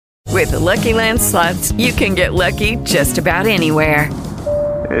With the Lucky Land Slots, you can get lucky just about anywhere.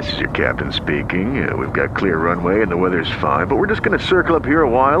 This is your captain speaking. We've got clear runway and the weather's fine, but we're just going to circle up here a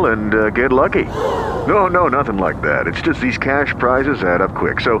while and get lucky. No, nothing like that. It's just these cash prizes add up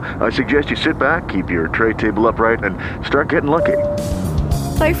quick. So I suggest you sit back, keep your tray table upright, and start getting lucky.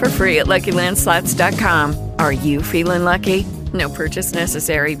 Play for free at LuckyLandSlots.com. Are you feeling lucky? No purchase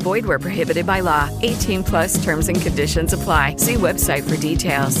necessary. Void where prohibited by law. 18+ terms and conditions apply. See website for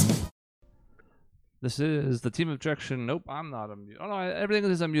details. This is the Team Objection. Nope, I'm not unmuted. Oh, no,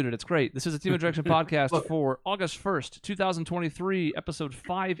 everything is unmuted. It's great. This is the Team Objection podcast for August 1st, 2023, episode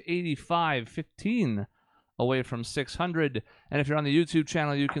 585, 15 away from 600. And if you're on the YouTube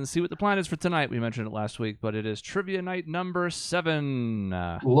channel, you can see what the plan is for tonight. We mentioned it last week, but it is trivia night number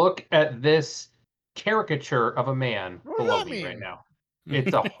 7. Look at this caricature of a man below me right now.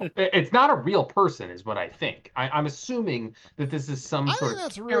 It's not a real person, is what I think. I'm assuming that this is some sort of. I think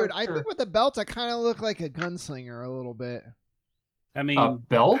that's rude. I think with the belt, I kind of look like a gunslinger a little bit. I mean, a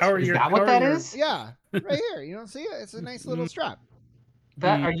belt? Is that what that is? Yeah, right here. You don't see it? It's a nice little strap.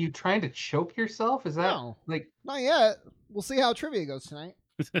 Are you trying to choke yourself? Is that no, not yet? We'll see how trivia goes tonight.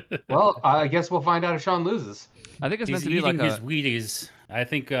 Well, I guess we'll find out if Shaun loses. I think it's meant to be like his Wheaties. I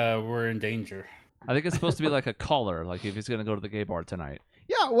think we're in danger. I think it's supposed to be like a collar, like if he's going to go to the gay bar tonight.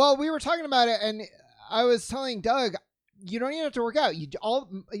 Yeah, well, we were talking about it, and I was telling Doug, you don't even have to work out.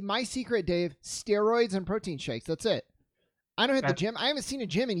 My secret, Dave, steroids and protein shakes. That's it. I don't hit the gym. I haven't seen a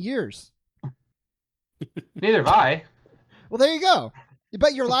gym in years. Neither have I. Well, there you go.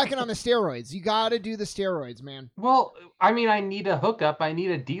 But you're lacking on the steroids. You got to do the steroids, man. Well, I mean, I need a hookup. I need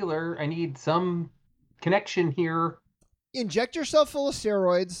a dealer. I need some connection here. Inject yourself full of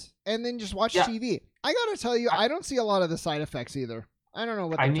steroids and then just watch TV. I got to tell you, I don't see a lot of the side effects either. I don't know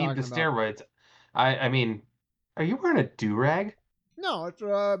what they're talking about. I need the steroids. I mean, are you wearing a do-rag? No, it's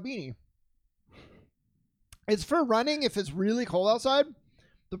a beanie. It's for running if it's really cold outside.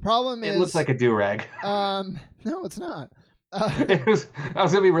 The problem is... It looks like a do-rag. No, it's not. I was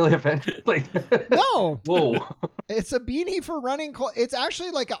going to be really offended. No. Whoa. It's a beanie for running cold. It's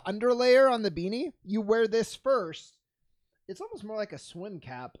actually like an underlayer on the beanie. You wear this first. It's almost more like a swim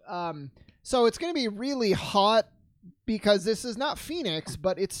cap. So it's going to be really hot because this is not Phoenix,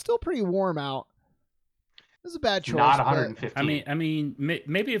 but it's still pretty warm out. This is a bad choice. Not 150. I mean,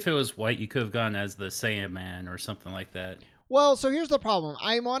 maybe if it was white, you could have gone as the Sandman or something like that. Well, so here's the problem.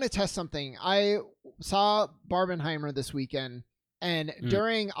 I want to test something. I saw Barbenheimer this weekend, and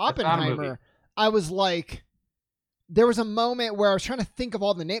during Oppenheimer, I was like, there was a moment where I was trying to think of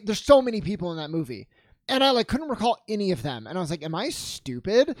all the names. There's so many people in that movie. And I couldn't recall any of them. And I was like, am I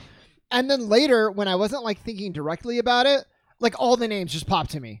stupid? And then later, when I wasn't thinking directly about it, all the names just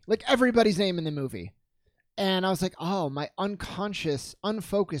popped to me. Everybody's name in the movie. And I was like, oh, my unconscious,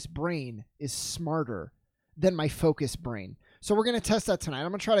 unfocused brain is smarter than my focused brain. So we're going to test that tonight. I'm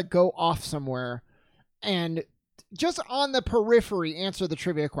going to try to go off somewhere and just on the periphery answer the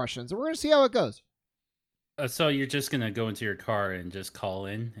trivia questions. And we're going to see how it goes. So you're just going to go into your car and just call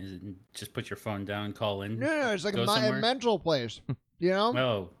in? Just put your phone down and call in? No, it's like a mental place, you know?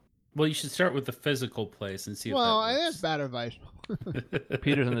 Oh, well, you should start with the physical place and see if that works. Well, that's bad advice.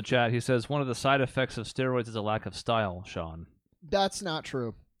 Peter's in the chat. He says, one of the side effects of steroids is a lack of style, Shaun. That's not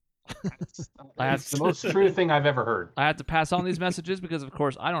true. That's the most true thing I've ever heard. I had to pass on these messages because, of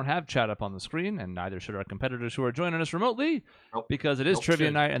course, I don't have chat up on the screen, and neither should our competitors who are joining us remotely, because it is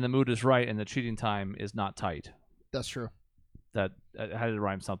trivia night and the mood is right and the cheating time is not tight. That's true. That how did it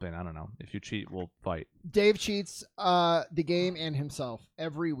rhyme something? I don't know. If you cheat, we'll fight. Dave cheats the game and himself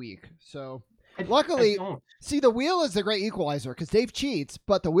every week. So luckily, see, the wheel is the great equalizer because Dave cheats,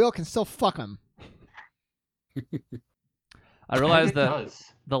 but the wheel can still fuck him. I realized that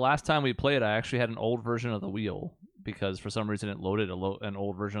the last time we played, I actually had an old version of the wheel because for some reason it loaded an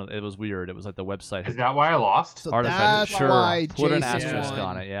old version. It was weird. It was like the website. Is that why I lost? So that's why put an Jason asterisk won.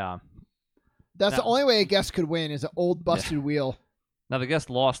 on it. Yeah. That's the only way a guest could win is an old busted wheel. Now the guest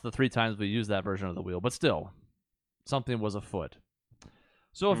lost the 3 times we used that version of the wheel, but still, something was afoot.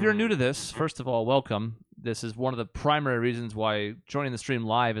 So if you're new to this, first of all, welcome. This is one of the primary reasons why joining the stream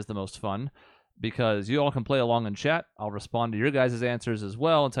live is the most fun, because you all can play along in chat. I'll respond to your guys' answers as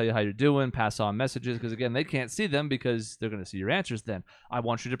well and tell you how you're doing, pass on messages, because again, they can't see them because they're going to see your answers then. I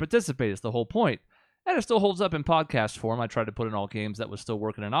want you to participate. It's the whole point. And it still holds up in podcast form. I tried to put in all games that was still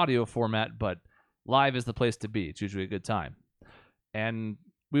working in audio format, but live is the place to be. It's usually a good time. And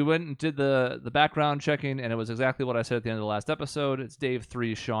we went and did the background checking, and it was exactly what I said at the end of the last episode. It's Dave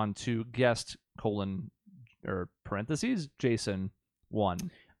 3, Shaun 2, guest, parentheses, Jason 1.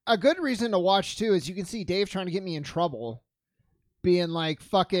 A good reason to watch, too, is you can see Dave trying to get me in trouble. being like,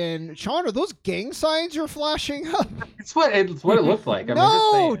 fucking, Shaun, are those gang signs you're flashing up? It's what it looked like.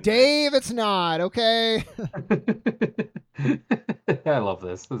 No, Dave, it's not. Okay. I love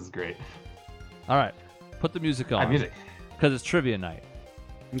this. This is great. All right. Put the music on. Music. Because it's trivia night.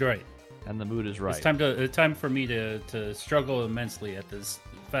 Right. And the mood is right. It's time for me to struggle immensely at this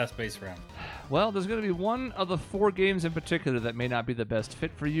fast-paced round. Well, there's going to be one of the 4 games in particular that may not be the best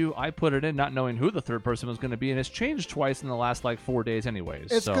fit for you. I put it in not knowing who the third person was going to be, and it's changed twice in the last 4 days anyways.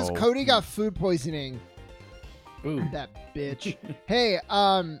 It's because Cody got food poisoning. Ooh. That bitch. Hey,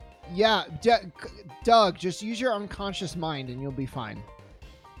 yeah, Doug, just use your unconscious mind and you'll be fine.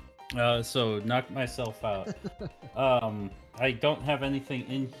 So knock myself out. I don't have anything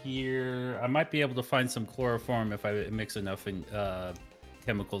in here. I might be able to find some chloroform if I mix enough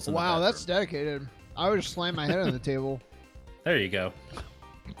chemicals in the bathroom. That's dedicated. I would just slam my head on the table. There you go.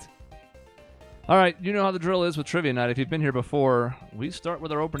 All right, you know how the drill is with Trivia Night. If you've been here before, we start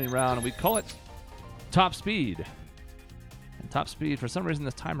with our opening round, and we call it Top Speed. And Top Speed, for some reason,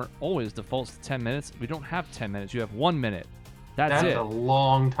 this timer always defaults to 10 minutes. We don't have 10 minutes. You have 1 minute. That's it. That's a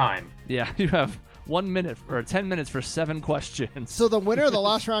long time. Yeah, you have 1 minute or 10 minutes for 7 questions. So the winner of the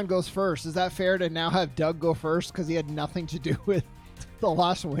last round goes first. Is that fair to now have Doug go first because he had nothing to do with the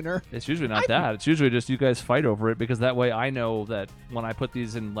last winner? It's usually not that. It's usually just you guys fight over it, because that way I know that when I put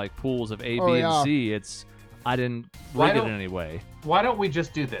these in pools of A, B, and C, I didn't rig it in any way. Why don't we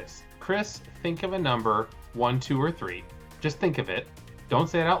just do this? Chris, think of a number, 1, 2, or 3. Just think of it. Don't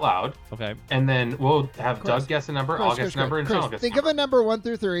say it out loud. Okay. And then we'll have Doug guess a number, I'll guess a number, and Shaun will guess a number. Think of a number 1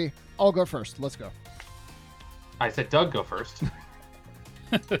 through 3. I'll go first. Let's go. I said Doug go first.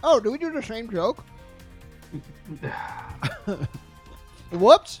 Oh, do we do the same joke?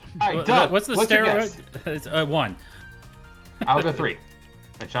 Whoops. All right, Doug, what's the steroid? It's 1. I'll go 3.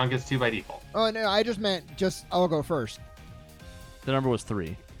 And Shaun gets 2 by default. Oh, no, I just meant I'll go first. The number was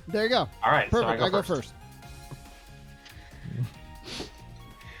 3. There you go. All right, Perfect. so I go first.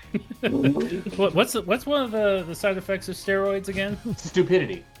 What's one of the side effects of steroids again?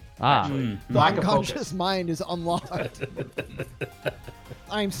 Stupidity. The Lack of unconscious focus. mind is unlocked.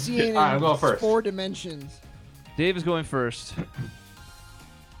 I'm seeing I'm going in first. 4 dimensions. Dave is going first.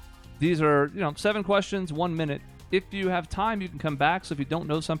 These are, 7 questions, 1 minute. If you have time, you can come back. So if you don't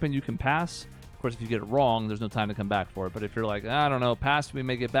know something, you can pass. Of course, if you get it wrong, there's no time to come back for it. But if you're like, I don't know, pass, we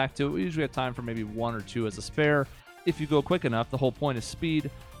may get back to it. We usually have time for maybe 1 or 2 as a spare. If you go quick enough, the whole point is speed.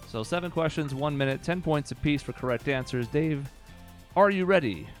 So 7 questions, 1 minute, 10 points apiece for correct answers. Dave, are you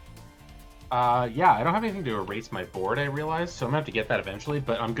ready? Yeah, I don't have anything to erase my board, I realize, so I'm going to have to get that eventually,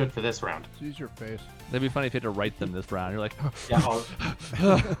 but I'm good for this round. Use your face. That'd be funny if you had to write them this round. You're like, Yeah,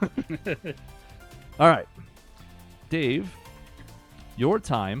 all right. Dave, your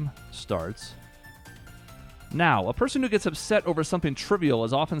time starts now. A person who gets upset over something trivial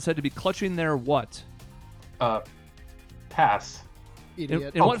is often said to be clutching their what? Pass.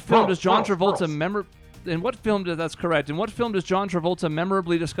 Idiot. In what film does John Travolta that's correct. In what film does John Travolta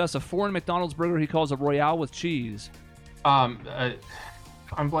memorably discuss a foreign McDonald's burger he calls a Royale with cheese? I'm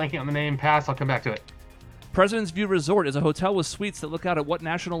blanking on the name. Pass. I'll come back to it. President's View Resort is a hotel with suites that look out at what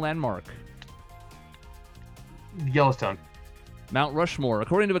national landmark? Yellowstone. Mount Rushmore.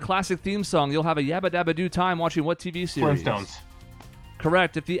 According to a classic theme song, you'll have a yabba dabba do time watching what TV series? Flintstones.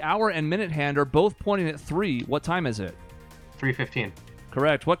 Correct. If the hour and minute hand are both pointing at 3, what time is it? 3:15.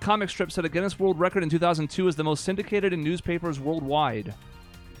 Correct. What comic strip set a Guinness World Record in 2002 as the most syndicated in newspapers worldwide?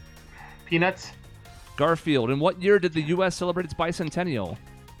 Peanuts. Garfield. In what year did the U.S. celebrate its bicentennial?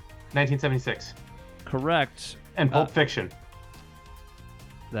 1976. Correct. And Pulp Fiction.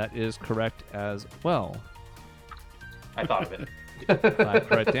 That is correct as well. I thought of it. 5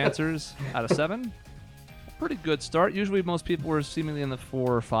 correct answers out of 7. Pretty good start. Usually most people were seemingly in the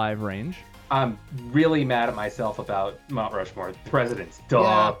 4 or 5 range. I'm really mad at myself about Mount Rushmore. Presidents. Duh.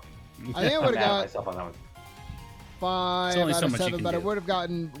 Yeah. I think I would have I'm mad at got myself on that one. 5 only out so of much you 7, can but I do. would have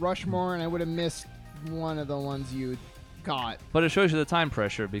gotten Rushmore and I would have missed one of the ones you got. But it shows you the time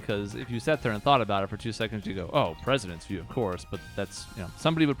pressure, because if you sat there and thought about it for 2 seconds, you go, oh, President's View, of course. But that's,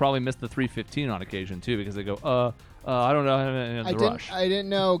 somebody would probably miss the 3:15 on occasion, too, because they go, I don't know, the rush. I didn't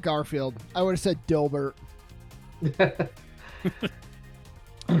know Garfield. I would have said Dilbert.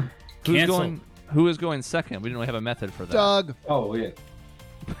 Who is going second? We didn't really have a method for that. Doug. Oh, yeah.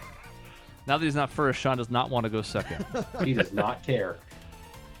 Now that he's not first, Shaun does not want to go second. He does not care.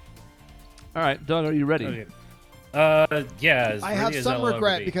 All right, Doug, are you ready? Okay. Yeah. I have some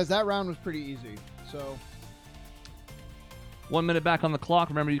regret because that round was pretty easy. So 1 minute back on the clock.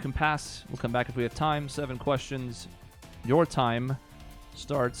 Remember, you can pass. We'll come back if we have time. 7 questions. Your time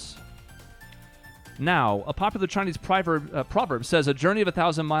starts Now, a popular Chinese proverb says a journey of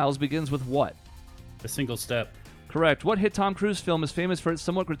 1,000 miles begins with what? A single step. Correct. What hit Tom Cruise film is famous for its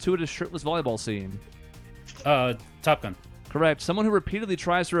somewhat gratuitous shirtless volleyball scene? Top Gun. Correct. Someone who repeatedly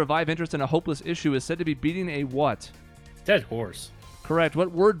tries to revive interest in a hopeless issue is said to be beating a what? Dead horse. Correct.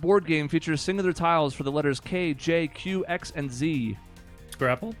 What word board game features singular tiles for the letters K, J, Q, X, and Z?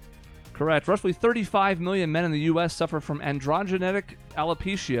 Scrapple. Correct. Roughly 35 million men in the U.S. suffer from androgenetic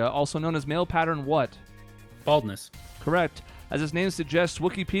alopecia, also known as male pattern what? Baldness. Correct. As its name suggests,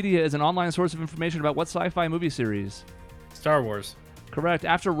 Wikipedia is an online source of information about what sci-fi movie series? Star Wars. Correct.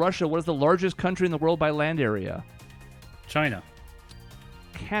 After Russia, what is the largest country in the world by land area? China.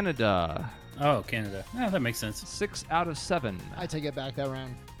 Canada. Oh, Canada. Yeah, that makes sense. 6 out of 7. I take it back that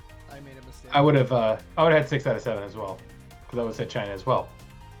round. I made a mistake. I would have had 6 out of 7 as well, because I would have said China as well.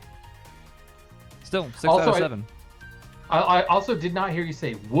 Still, 6 Also, out of 7. I also did not hear you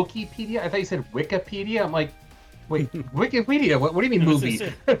say Wikipedia. I thought you said Wikipedia. I'm like, wait, Wikipedia? What do you mean movie?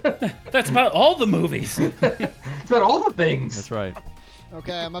 That's about all the movies. It's about all the things. That's right.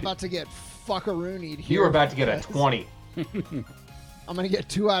 Okay, I'm about to get fuckaroonied here. You were about to get a 20. I'm going to get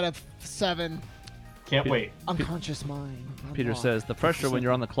 2 out of 7. Can't wait. Unconscious mind. Peter says, the pressure when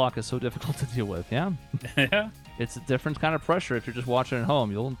you're on the clock is so difficult to deal with. Yeah? Yeah. It's a different kind of pressure if you're just watching at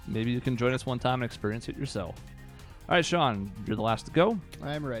home. Maybe you can join us one time and experience it yourself. All right, Shaun, you're the last to go.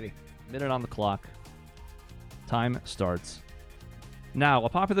 I'm ready. Minute on the clock. Time starts. Now, a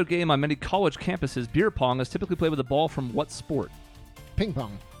popular game on many college campuses, beer pong is typically played with a ball from what sport? Ping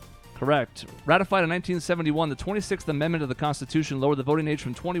pong. Correct. Ratified in 1971, the 26th Amendment of the Constitution lowered the voting age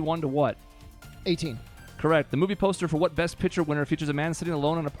from 21 to what? 18. Correct. The movie poster for what Best Picture winner features a man sitting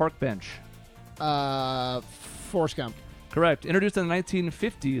alone on a park bench? Forrest Gump. Correct. Introduced in the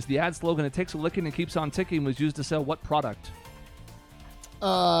 1950s, the ad slogan, "It takes a licking and keeps on ticking," was used to sell what product?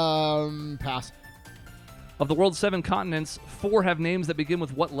 Pass. Of the world's 7 continents, 4 have names that begin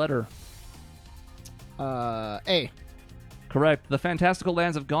with what letter? A. Correct. The fantastical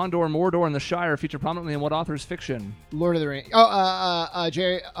lands of Gondor, Mordor, and the Shire feature prominently in what author's fiction? Lord of the Rings.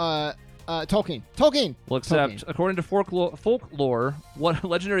 Jerry. Tolkien. Tolkien. Well, except, Tolkien. according to folklore, what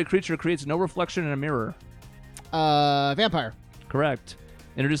legendary creature creates no reflection in a mirror? Vampire. Correct.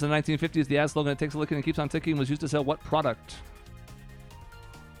 Introduced in the 1950s, the ad slogan, "It takes a licking and keeps on ticking," was used to sell what product?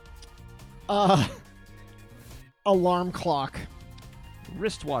 Alarm clock.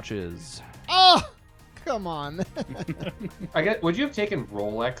 Wristwatches. Oh, come on. Would you have taken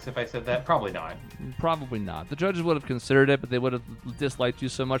Rolex if I said that? Probably not. Probably not. The judges would have considered it, but they would have disliked you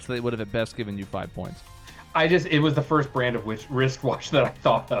so much that they would have at best given you 5 points. It was the first brand of which wristwatch that I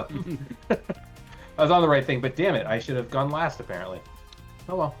thought of. I was on the right thing, but damn it, I should have gone last apparently.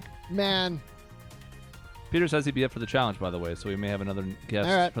 Oh well. Man. Peter says he'd be up for the challenge, by the way, so we may have another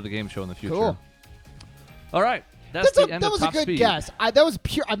guest for the game show in the future. Cool. All right. That's the end that of was Top a good Speed. guess. That was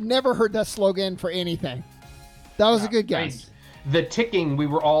pure. I've never heard that slogan for anything. That was a good guess. The ticking, we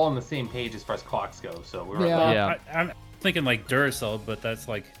were all on the same page as far as clocks go, so we were. Yeah. I'm thinking like Duracell, but that's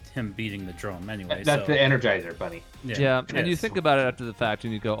like him beating the drum anyway. That's the Energizer Bunny. Yeah, and you think about it after the fact,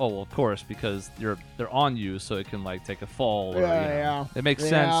 and you go, "Oh, well, of course," because they're on you, so it can like take a fall. Or, Yeah. It makes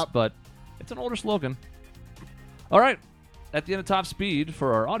sense, but it's an older slogan. All right. At the end of Top Speed,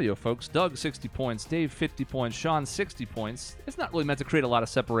 for our audio folks, Doug 60 points, Dave 50 points, Shaun 60 points. It's not really meant to create a lot of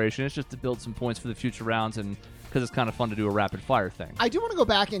separation. It's just to build some points for the future rounds, and because it's kind of fun to do a rapid fire thing. I do want to go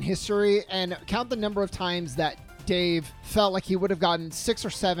back in history and count the number of times that Dave felt like he would have gotten 6 or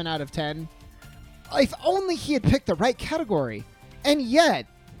 7 out of 10 if only he had picked the right category. And yet,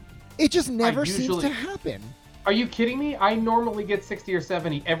 it just never seems to happen. Are you kidding me? I normally get 60 or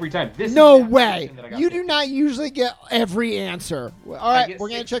 70 every time. No way. You do not usually get every answer. All right, we're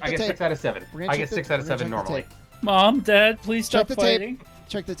going to check the tape. I get 6 out of 7. I get 6 out of 7 normally. Mom, Dad, please stop fighting.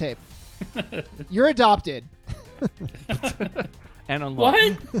 Check the tape. You're adopted. And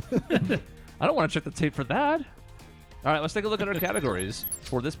unlocked. What? I don't want to check the tape for that. All right, let's take a look at our categories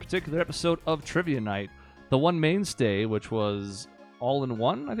for this particular episode of Trivia Night. The one mainstay, which was All in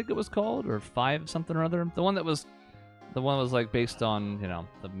One, I think it was called, or 5 something or other. The one was like based on,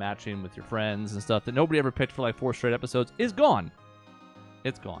 the matching with your friends and stuff that nobody ever picked for like 4 straight episodes is gone.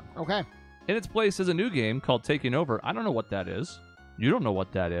 It's gone. Okay. In its place is a new game called Taking Over. I don't know what that is. You don't know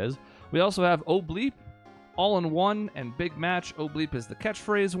what that is. We also have Oh Bleep, All in One, and Big Match. Oh Bleep is the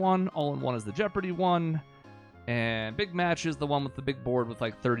catchphrase one. All in One is the Jeopardy one. And Big Match is the one with the big board with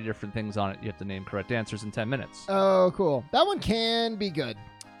like 30 different things on it. You have to name correct answers in 10 minutes. Oh, cool. That one can be good.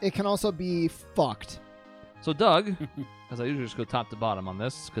 It can also be fucked. So, Doug, as I usually just go top to bottom on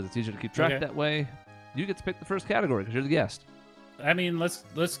this because it's easier to keep track that way, you get to pick the first category because you're the guest. I mean, let's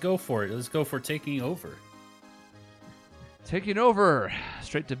go for it. Let's go for taking over. Taking over.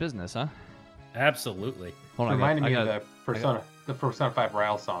 Straight to business, huh? Absolutely. Hold on, Reminded me of the Persona 5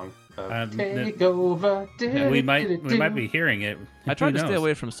 Ryle song. Take over. We might be hearing it. I tried Who to stay knows?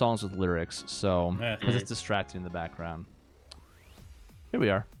 away from songs with lyrics, so Yeah. because it's distracting in the background. Here we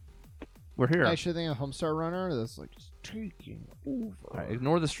are. We're here. I should think of Homestar Runner. That's like just taking over. All right,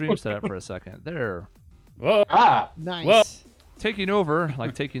 ignore the stream setup for a second. There. Whoa. Ah, Nice. Whoa. Taking over,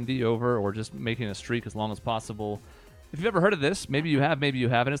 like taking the over, or just making a streak as long as possible. If you've ever heard of this, maybe you have, maybe you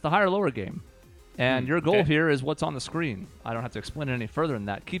haven't. It's the higher lower game. And your goal okay. here is what's on the screen. I don't have to explain it any further than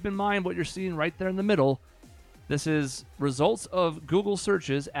that. Keep in mind what you're seeing right there in the middle. This is results of Google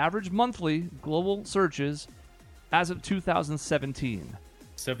searches, average monthly global searches as of 2017.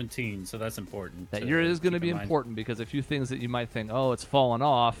 17, so that's important. That to year is going to keep be in mind. important because a few things that you might think, oh, it's fallen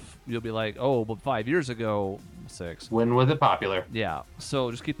off, you'll be like, oh, but 5 years ago, 6. when was it popular? Yeah,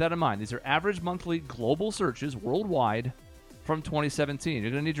 so just keep that in mind. These are average monthly global searches worldwide from 2017.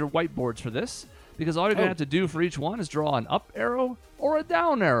 You're going to need your whiteboards for this because all you're going to have to do for each one is draw an up arrow or a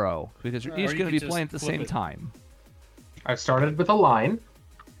down arrow because you're Or each you going to could be just playing at the flip same it. time. I started with a line.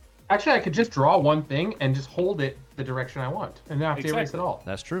 Actually, I could just draw one thing and just hold it the direction I want, and not have to erase it all.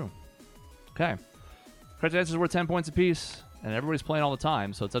 That's true. Okay. Correct answers worth 10 points apiece, and everybody's playing all the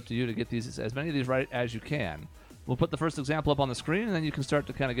time, so it's up to you to get these as many of these right as you can. We'll put the first example up on the screen, and then you can start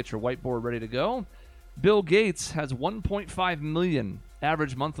to kind of get your whiteboard ready to go. Bill Gates has 1.5 million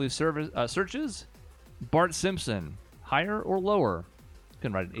average monthly searches. Bart Simpson, higher or lower? You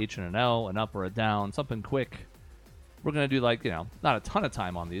can write an H and an L, an up or a down, something quick. We're going to do not a ton of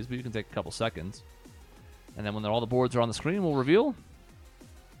time on these, but you can take a couple seconds. And then when all the boards are on the screen, we'll reveal.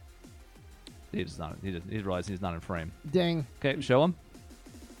 He realized he's not in frame. Dang. Okay, show him.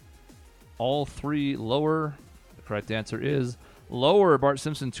 All three lower. The correct answer is lower. Bart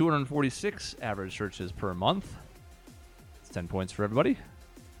Simpson, 246 average searches per month. It's 10 points for everybody.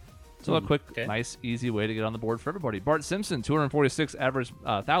 So a quick, nice, easy way to get on the board for everybody. Bart Simpson, 246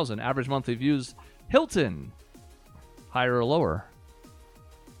 thousand average monthly views. Hilton, higher or lower?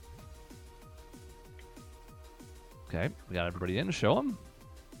 Okay, we got everybody in to show them.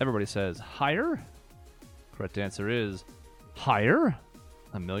 Everybody says higher. Correct answer is higher.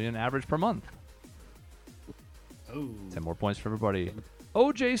 1 million average per month. Oh. 10 more points for everybody.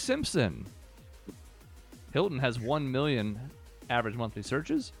 O.J. Simpson. Hilton has 1 million average monthly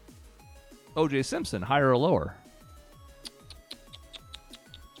searches. O.J. Simpson, higher or lower?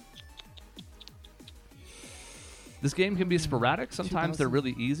 This game can be sporadic. Sometimes they're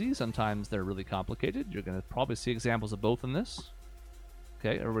really easy. Sometimes they're really complicated. You're going to probably see examples of both in this.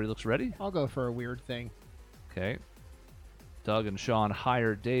 Okay, everybody looks ready? I'll go for a weird thing. Okay. Doug and Shaun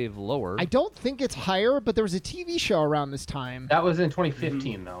higher, Dave lower. I don't think it's higher, but there was a TV show around this time. That was in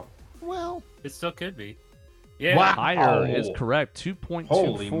 2015, though. Well, It still could be. Yeah. Wow. Higher is correct. 2.24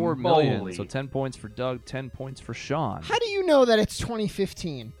 Holy million. moly. So 10 points for Doug, 10 points for Shaun. how do you know that it's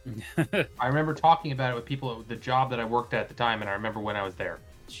 2015? I remember talking about it with people at the job that I worked at the time, and I remember when I was there.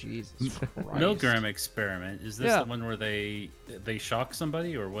 Jesus Christ. Milgram experiment. Is this Yeah. the one where they shock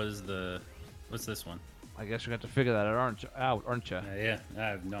somebody, or what's this one? I guess you're going to have to figure that out, aren't you? Yeah, I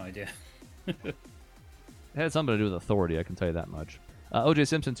have no idea. It had something to do with authority, I can tell you that much. O.J.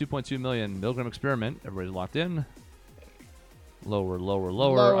 Simpson, 2.2 million. Milgram experiment. Everybody's locked in. Lower, lower,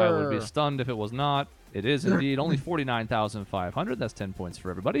 lower. I would be Lower. stunned if it was not. It is indeed only 49,500. That's 10 points for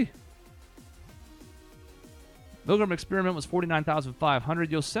everybody. Milgram experiment was 49,500.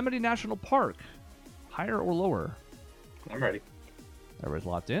 Yosemite National Park. Higher or lower? I'm ready. Everybody's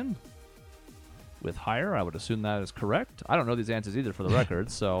locked in. With higher, I would assume that is correct. I don't know these answers either for the record,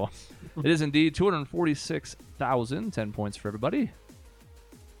 so it is indeed 246,000. 10 points for everybody.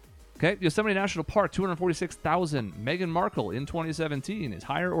 Okay, Yosemite National Park, 246,000. Meghan Markle in 2017 is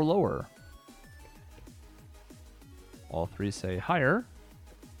higher or lower? All three say higher.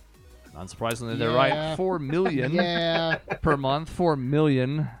 Unsurprisingly, they're Yeah. right. 4 million Yeah. per month. 4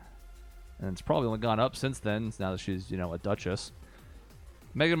 million. And it's probably only gone up since then, now that she's, a duchess.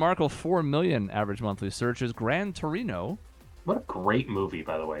 Meghan Markle, 4 million average monthly searches. Gran Torino. What a great movie,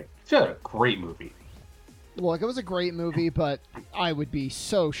 by the way. It's a great movie. Look, it was a great movie, but I would be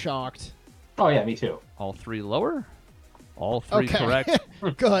so shocked. Oh, yeah, me too. All three lower. All three Okay. correct.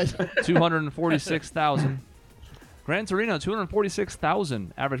 Good. 246,000. Gran Torino,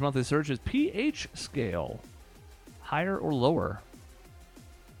 246,000 average monthly searches. pH scale. Higher or lower?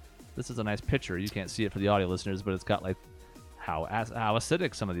 This is a nice picture. You can't see it for the audio listeners, but it's got how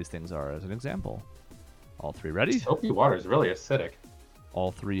acidic some of these things are as an example. All three ready? Soapy water is really acidic.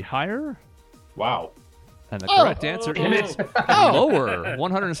 All three higher. Wow. And the correct answer is lower,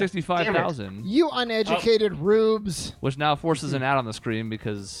 165,000. You uneducated rubes. Which now forces an ad on the screen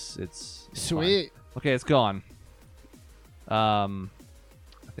because it's sweet. Fine. Okay, it's gone. I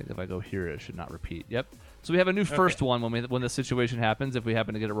think if I go here, it should not repeat. Yep. So we have a new first one when the situation happens, if we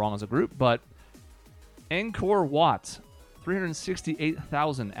happen to get it wrong as a group. But Angkor Wat,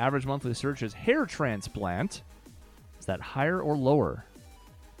 368,000 average monthly searches. Hair transplant. Is that higher or lower?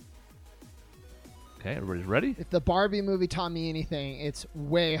 Okay, everybody's ready? If the Barbie movie taught me anything, it's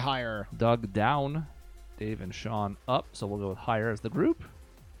way higher. Doug down. Dave and Shaun up. So we'll go with higher as the group.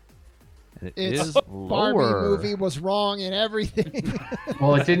 And it is lower. Barbie movie was wrong in everything.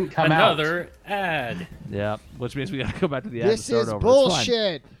 Well, it didn't come out. Another ad. Yeah, which means we got to go back to the ad and This start is over.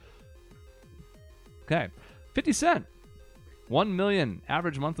 bullshit. Okay. 50 Cent. 1 million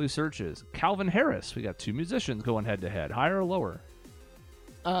average monthly searches. Calvin Harris. We got two musicians going head to head. Higher or lower?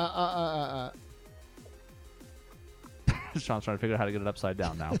 Shaun's trying to figure out how to get it upside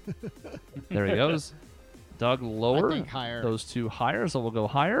down now. There he goes. Doug lower. I think higher. Those two higher, so we'll go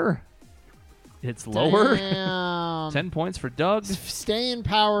higher. It's lower. Damn. 10 points for Doug. Stay in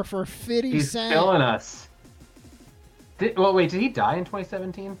power for 50 He's Cent. killing us. Wait, did he die in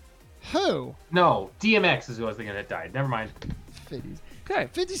 2017? Who? No, DMX is who I was thinking that died. Never mind. 50. Okay.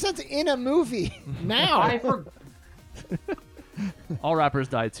 50 Cent's in a movie now. I forgot. All rappers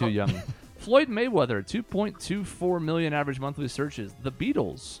die too young. Floyd Mayweather, 2.24 million average monthly searches. The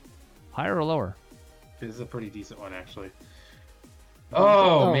Beatles, higher or lower? This is a pretty decent one, actually.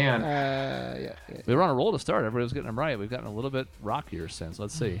 Oh man. Yeah. We were on a roll to start. Everybody was getting them right. We've gotten a little bit rockier since.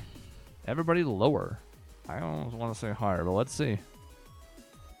 Let's see. Everybody lower. I don't want to say higher, but let's see.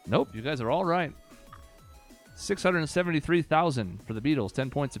 Nope, you guys are all right. 673,000 for the Beatles,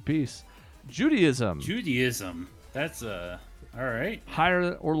 10 points apiece. Judaism. That's all right.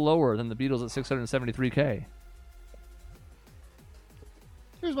 Higher or lower than the Beatles at 673K?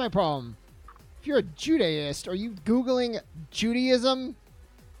 Here's my problem. If you're a Judaist, are you Googling Judaism?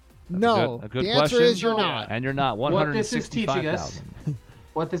 No. A good the answer question. is you're not. And you're not. What this is teaching us, 165,000.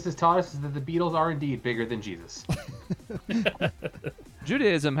 what this has taught us is that the Beatles are indeed bigger than Jesus.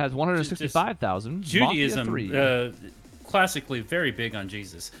 Judaism has 165,000. Judaism, Mafia 3. classically very big on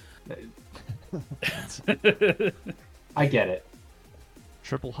Jesus. I get it.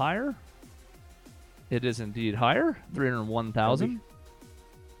 Triple higher? It is indeed higher. 301,000.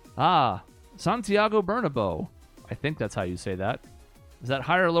 Santiago Bernabeu. I think that's how you say that. Is that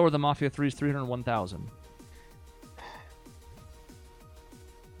higher or lower than Mafia 3's 301,000?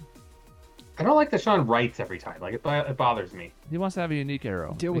 I don't like that Shaun writes every time. Like it bothers me. He wants to have a unique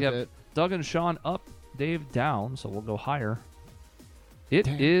arrow. Deal we with have it. Doug and Shaun up, Dave down, so we'll go higher. It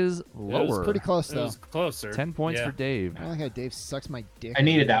Damn. is was lower. Pretty close, It though. was closer. 10 points Yeah. for Dave. I like how Dave sucks my dick. I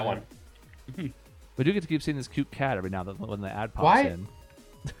needed that one. We do get to keep seeing this cute cat every now and then when the ad pops Why? in.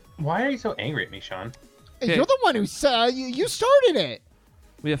 Why are you so angry at me, Shaun? Hey, Okay. you're the one who said you started it.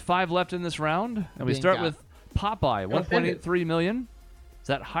 We have 5 left in this round, and we Being start got. with Popeye, You're offended. 1.83 million. Is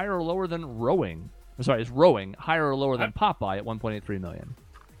that higher or lower than rowing? I'm sorry, is rowing higher or lower than Popeye at 1.83 million?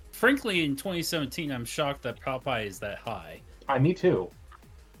 Frankly, in 2017, I'm shocked that Popeye is that high. Me too.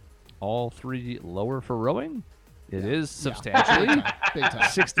 All 3 lower for rowing? It is substantially. Big time.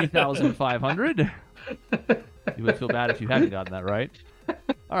 60,500. You would feel bad if you hadn't gotten that right.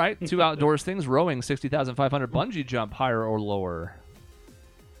 All right, 2 outdoors things. Rowing, 60,500. Bungee jump, higher or lower?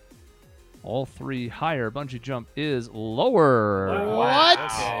 All 3 higher. Bungee jump is lower. What?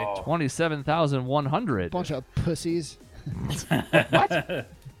 Okay. 27,100. Bunch of pussies.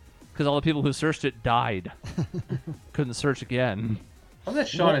 Because all the people who searched it died. Couldn't search again. I that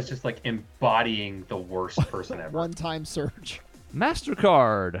Shaun is just like embodying the worst person ever. One-time search.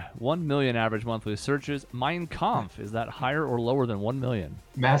 MasterCard, 1 million average monthly searches. Mein Kampf, is that higher or lower than 1 million?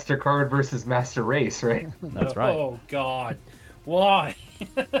 MasterCard versus Master Race, right? That's right. Oh God, why?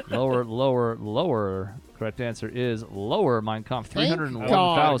 Lower. Correct answer is lower. Mein Kampf, Thank I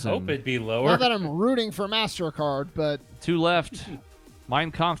 301,000. hope it'd be lower. Not that I'm rooting for MasterCard, but 2 left.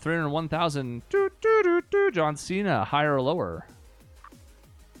 Mein Kampf, 301,000. John Cena, higher or lower?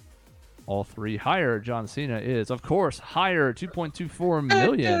 All 3 higher. John Cena is, of course, higher, 2.24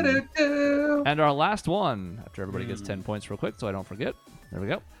 million. And our last one, after everybody gets 10 points real quick so I don't forget. There we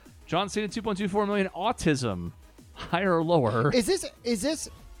go. John Cena, 2.24 million. Autism, higher or lower? is this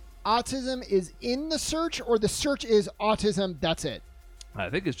autism is in the search or the search is autism? That's it. I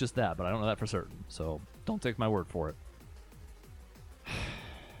think it's just that, but I don't know that for certain. So don't take my word for it.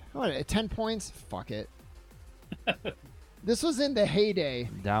 What, at 10 points? Fuck it. This was in the heyday.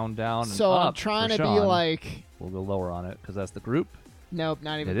 Down, and So up I'm trying for to be Shaun. like, We'll go lower on it because that's the group. Nope,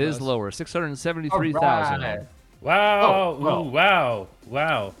 not even It close. is lower, 673,000. Right. Wow. Oh, well. Ooh, wow.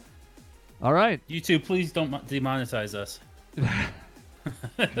 Wow. All right. YouTube, please don't demonetize us.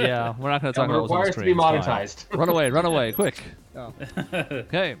 Yeah, we're not going to talk about what's on the requires to screen. be It's fine. monetized. Run away, quick. Oh.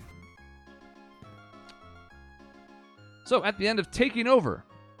 Okay. So at the end of taking over,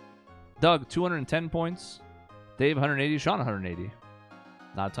 Doug 210 points, Dave 180, Shaun 180.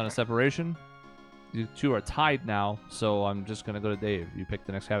 Not a ton of separation. You two are tied now, so I'm just going to go to Dave. You pick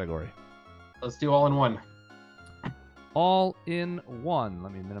the next category. Let's do all in one. All in one.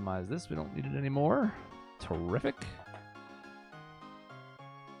 Let me minimize this. We don't need it anymore. Terrific.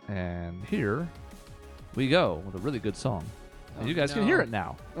 And here we go with a really good song. And you guys can hear it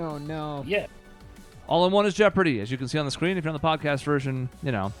now. Oh, no. Yeah. All in one is Jeopardy. As you can see on the screen, if you're on the podcast version,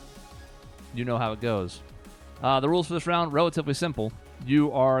 you know how it goes. The rules for this round, relatively simple.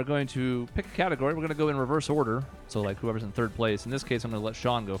 You are going to pick a category. We're going to go in reverse order. So, like, whoever's in third place. In this case, I'm going to let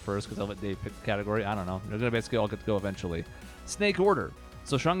Shaun go first because I'll let Dave pick the category. I don't know. They're going to basically all get to go eventually. Snake order.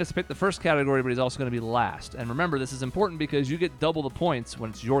 So Shaun gets to pick the first category, but he's also going to be last. And remember, this is important because you get double the points when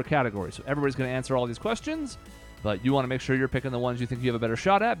it's your category. So everybody's going to answer all these questions, but you want to make sure you're picking the ones you think you have a better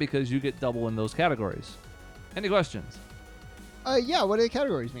shot at because you get double in those categories. Any questions? Yeah, what do the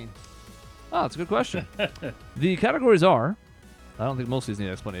categories mean? Oh, that's a good question. The categories are, I don't think most of these need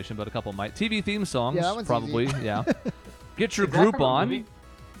an explanation, but a couple might. TV theme songs, Yeah, that one's probably. easy. Yeah. Get your Is that group from a on. movie?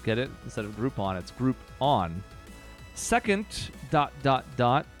 Get it? Instead of group on, it's group on. Second, ... They're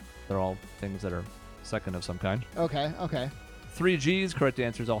all things that are second of some kind. Okay. 3 Gs, correct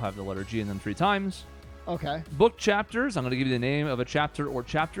answers all have the letter G in them 3 times. Okay. Book chapters, I'm going to give you the name of a chapter or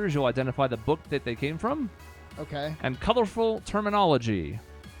chapters. You'll identify the book that they came from. Okay. And colorful terminology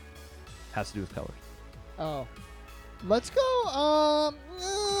has to do with colors. Oh. Let's go,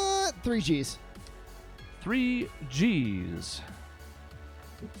 3 Gs. 3 Gs.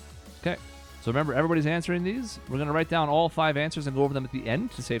 Okay. So remember, everybody's answering these. We're going to write down all 5 answers and go over them at the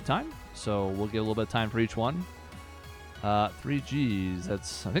end to save time. So we'll give a little bit of time for each one. 3 Gs.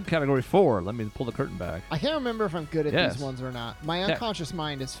 That's, I think, category 4. Let me pull the curtain back. I can't remember if I'm good at Yes. these ones or not. My unconscious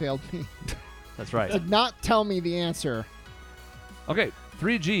mind has failed me. That's right. Did not tell me the answer. Okay,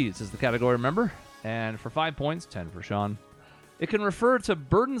 3 Gs is the category, remember? And for 5 points, 10 for Shaun. It can refer to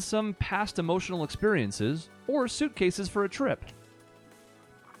burdensome past emotional experiences or suitcases for a trip.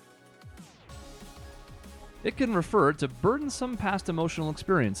 It can refer to burdensome past emotional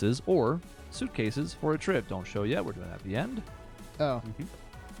experiences or suitcases for a trip. Don't show yet. We're doing that at the end. Oh.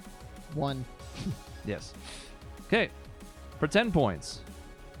 1. Yes. Okay. For 10 points.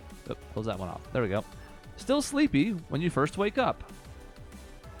 Oh, close that one off. There we go. Still sleepy when you first wake up.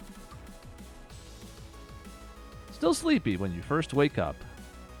 Still sleepy when you first wake up.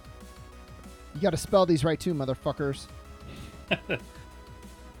 You got to spell these right too, motherfuckers. You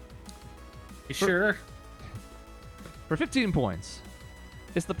sure? For 15 points.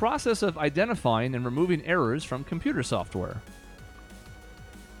 It's the process of identifying and removing errors from computer software.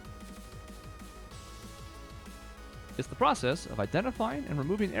 It's the process of identifying and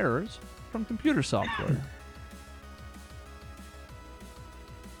removing errors from computer software.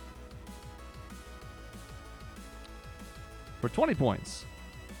 For 20 points.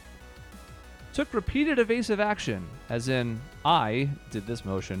 Took repeated evasive action, as in, I did this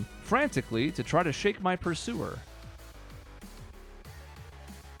motion, frantically to try to shake my pursuer.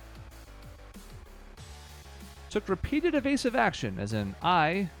 Took repeated evasive action, as in,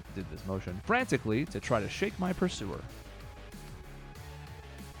 I did this motion, frantically to try to shake my pursuer.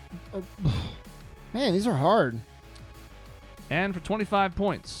 Man, these are hard. And for 25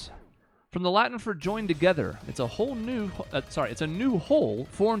 points. From the Latin for join together, it's a it's a new whole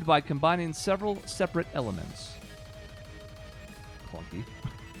formed by combining several separate elements. Clunky.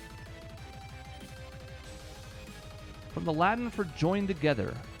 From the Latin for join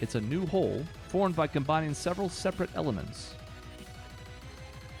together, it's a new whole formed by combining several separate elements.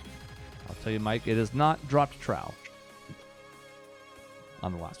 I'll tell you, Mike, it is not dropped trowel.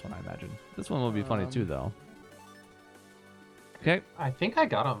 On the last one, I imagine. This one will be funny too, though. Okay. I think I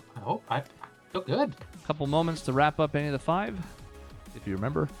got them. I hope. I feel good. Couple moments to wrap up any of the 5, if you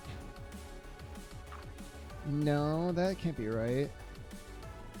remember. No, that can't be right.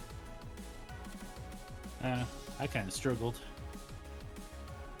 I kind of struggled.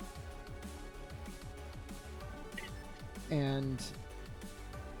 And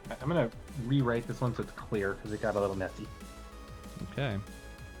I'm going to rewrite this one so it's clear because it got a little messy. Okay.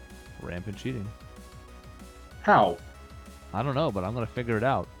 Rampant cheating. How? I don't know, but I'm going to figure it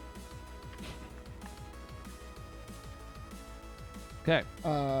out. Okay.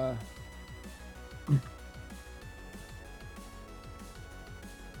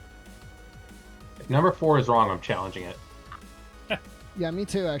 Number 4 is wrong. I'm challenging it. Yeah, me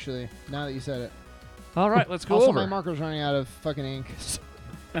too, actually, now that you said it. All right, let's go also, over. my marker's running out of fucking ink. It's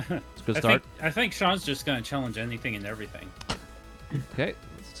a good start. I think Sean's just going to challenge anything and everything. Okay,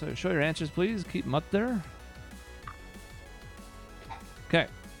 so show your answers, please. Keep them up there. Okay.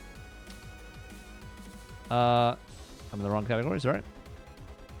 I'm in the wrong categories, all right.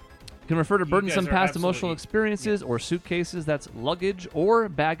 Can refer to burdensome past emotional experiences or suitcases. That's luggage or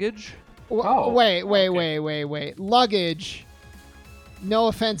baggage. Wait. Luggage, no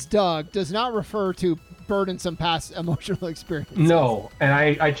offense, Doug, does not refer to burdensome past emotional experiences. No, and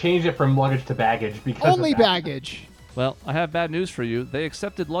I changed it from luggage to baggage because only of that. baggage. Well, I have bad news for you. They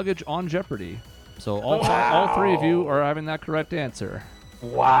accepted luggage on Jeopardy. So all three of you are having that correct answer.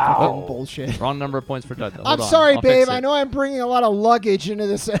 Wow. Oh, bullshit. Wrong number of points for Doug. I'm sorry, babe. I know I'm bringing a lot of luggage into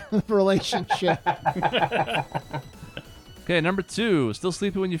this relationship. Okay, number 2. Still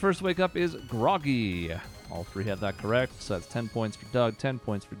sleepy when you first wake up is groggy. All 3 have that correct. So that's 10 points for Doug, 10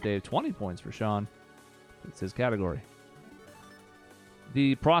 points for Dave, 20 points for Shaun. It's his category.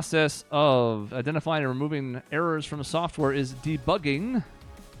 The process of identifying and removing errors from software is debugging.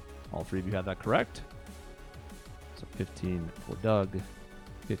 All 3 of you have that correct. So 15 for Doug,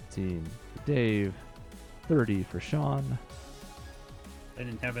 15 for Dave, 30 for Shaun. I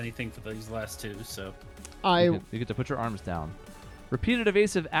didn't have anything for these last 2, so... You get to put your arms down. Repeated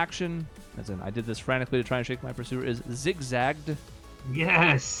evasive action, as in I did this frantically to try and shake my pursuer, is zigzagged.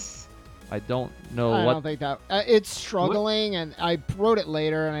 Yes. I don't know I what... don't think that... it's struggling, and I wrote it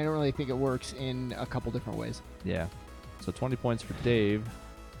later, and I don't really think it works in a couple different ways. Yeah. So 20 points for Dave.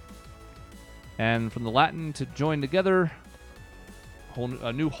 And from the Latin to join together,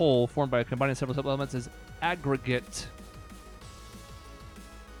 a new whole formed by combining several sub-elements is aggregate.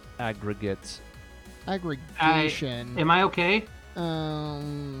 Aggregation. Am I okay?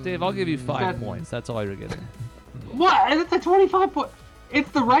 Dave, I'll give you 5 points. That's all you're getting. What? It's a 25 point. It's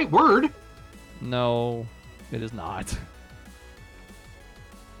the right word. No, it is not.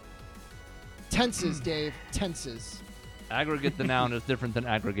 Tenses, Dave. Tenses. Aggregate, the noun, is different than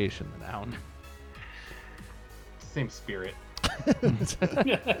aggregation, the noun. Same spirit.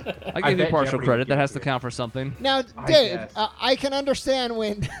 I give you partial credit. That has to count for something. Now, Dave, I can understand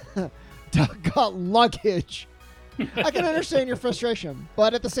when Doug got luggage. I can understand your frustration,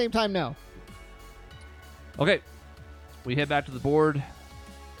 but at the same time, no. Okay. We head back to the board.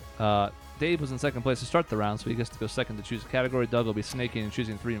 Dave was in second place to start the round, so he gets to go second to choose a category. Doug will be snaking and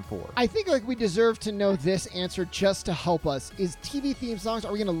choosing 3 and 4. I think we deserve to know this answer just to help us. Is TV theme songs,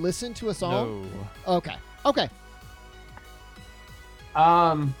 are we going to listen to a song? No. Okay.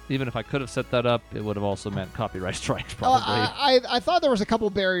 Even if I could have set that up, it would have also meant copyright strikes, probably. I thought there was a couple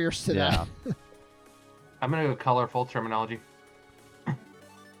barriers to that. I'm going to go colorful terminology.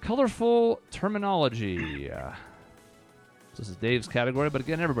 Colorful terminology. This is Dave's category, but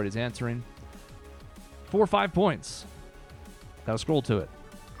again, everybody's answering. 4 or 5 points. Gotta scroll to it.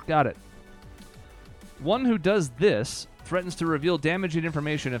 Got it. One who does this threatens to reveal damaging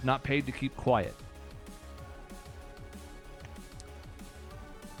information if not paid to keep quiet.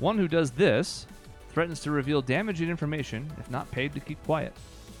 One who does this threatens to reveal damaging information if not paid to keep quiet.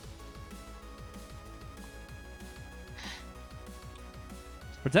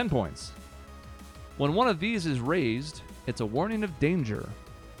 For 10 points. When one of these is raised, it's a warning of danger.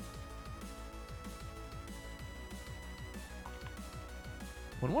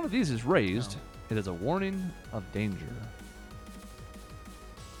 When one of these is raised, it is a warning of danger.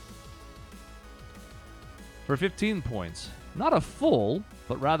 For 15 points. Not a full,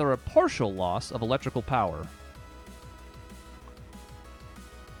 but rather a partial loss of electrical power.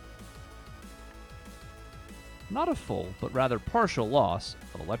 Not a full, but rather partial loss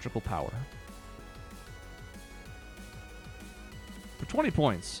of electrical power. For 20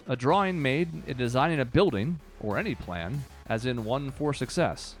 points, a drawing made in designing a building, or any plan, as in one for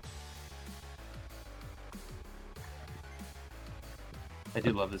success. I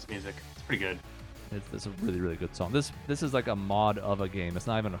do love this music. It's pretty good. It's a really, really good song. This is like a mod of a game. It's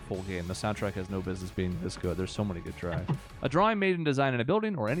not even a full game. The soundtrack has no business being this good. There's so many good tracks. A drawing made in designing a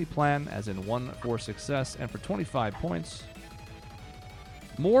building, or any plan, as in one for success. And for 25 points,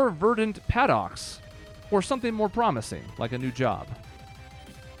 more verdant paddocks, or something more promising, like a new job.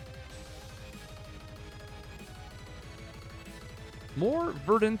 More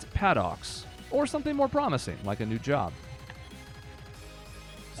verdant paddocks, or something more promising, like a new job.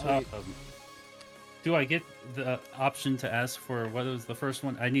 Do I get the option to ask for what was the first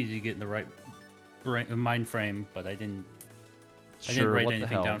one? I needed to get in the right mind frame, but I didn't. I didn't write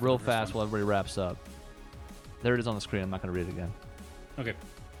anything down. Real fast while everybody wraps up. There it is on the screen. I'm not going to read it again. Okay.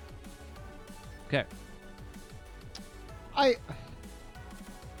 Okay.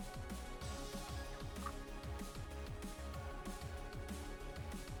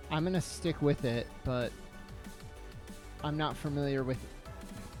 I'm going to stick with it, but I'm not familiar with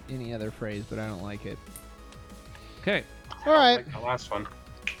any other phrase, but I don't like it. Okay. All right. Like the last one.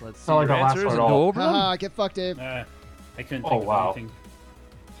 Let's see I like your the last answers one and at all. go over them. Haha, get fucked, Dave. I couldn't Oh, think of wow. anything.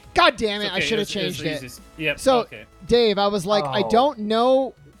 God damn it, It's I okay, should have it was changed the it. easiest. Yep. So, okay. Dave, I was like, I Oh. don't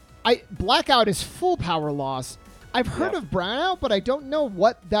know. Blackout is full power loss. I've heard of brownout, but I don't know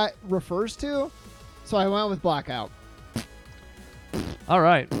what that refers to. So I went with blackout. All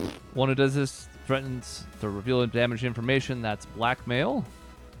right. One who does this threatens to reveal damaging information. That's blackmail.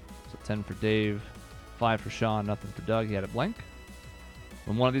 So 10 for Dave, 5 for Shaun, nothing for Doug. He had it blank.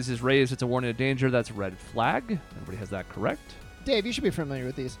 When one of these is raised, it's a warning of danger. That's red flag. Everybody has that correct. Dave, you should be familiar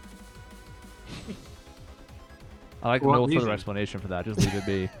with these. I like What no further reason? explanation for that. Just leave it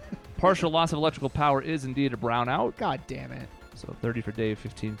be. Partial loss of electrical power is indeed a brownout. God damn it. So 30 for Dave,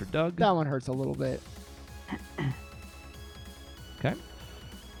 15 for Doug. That one hurts a little bit. Okay.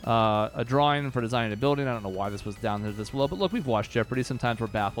 A drawing for designing a building. I don't know why this was down there this low, but look, we've watched Jeopardy. Sometimes we're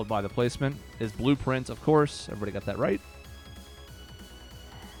baffled by the placement. Is blueprint, of course. Everybody got that right.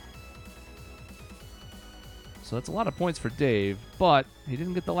 So that's a lot of points for Dave, but he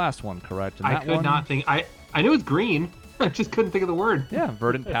didn't get the last one correct. And I that could one, not think. I knew it was green. I just couldn't think of the word. Yeah,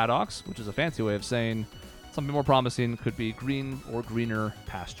 verdant paddocks, which is a fancy way of saying something more promising could be green or greener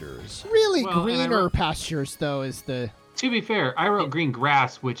pastures. Really Well, and I greener wrote- pastures, though, is the... To be fair, I wrote green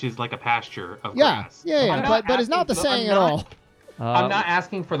grass, which is like a pasture of Yeah, grass. yeah, yeah, I'm not but it's not the asking for- saying I'm at not- all. I'm not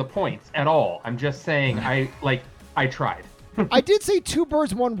asking for the points at all. I'm just saying I tried. I did say 2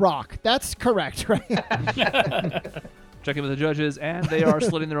 birds, 1 rock. That's correct, right? Checking with the judges, and they are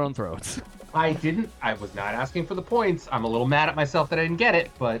slitting their own throats. I was not asking for the points. I'm a little mad at myself that I didn't get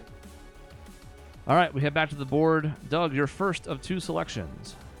it, but All right, we head back to the board. Doug, your first of 2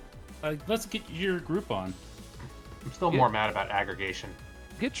 selections. Let's get your group on. I'm still more mad about aggregation.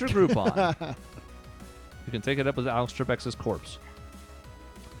 Get your group on. You can take it up with Alex Trebek's corpse.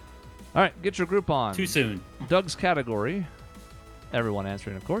 All right, get your group on. Too soon. Doug's category. Everyone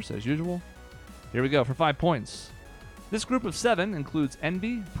answering, of course, as usual. Here we go for 5 points. This group of 7 includes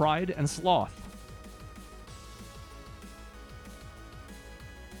envy, pride, and sloth.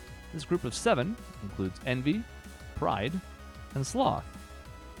 This group of 7 includes envy, pride, and sloth.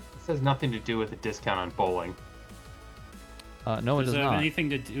 This has nothing to do with a discount on bowling. No, it Does does it have not. anything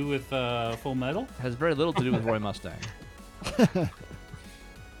to do with Full Metal? Has very little to do with Roy Mustang.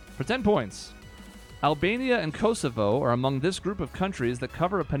 For 10 points, Albania and Kosovo are among this group of countries that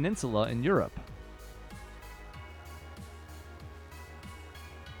cover a peninsula in Europe.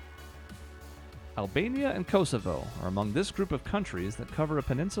 Albania and Kosovo are among this group of countries that cover a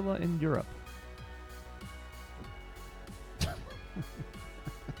peninsula in Europe.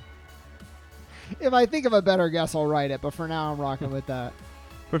 If I think of a better guess, I'll write it, but for now I'm rocking with that.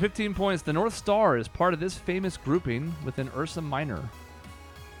 For 15 points, the North Star is part of this famous grouping within Ursa Minor.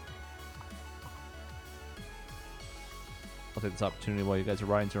 I'll take this opportunity while you guys are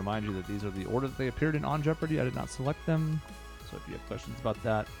writing to remind you that these are the order that they appeared in on Jeopardy. I did not select them. So if you have questions about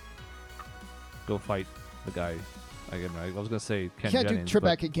that, go fight the guy. Again, I was going to say Ken Can't Jennings, do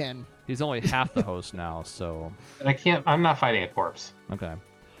but Trebek again. he's only half the host now, so... I'm not fighting a corpse. Okay.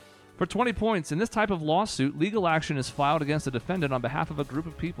 For 20 points, in this type of lawsuit, legal action is filed against a defendant on behalf of a group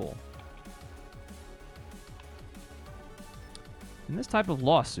of people. In this type of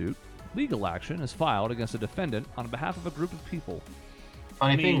lawsuit, legal action is filed against a defendant on behalf of a group of people.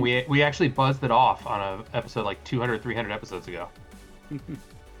 Funny thing, we actually buzzed it off on an episode like 200, 300 episodes ago.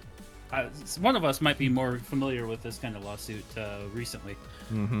 One of us might be more familiar with this kind of lawsuit recently.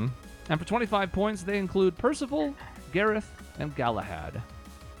 Mm-hmm. And for 25 points, they include Percival, Gareth, and Galahad.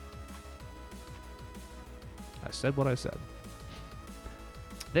 I said what I said.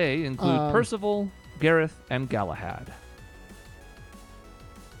 They include Percival, Gareth, and Galahad.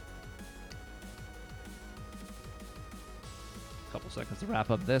 Couple seconds to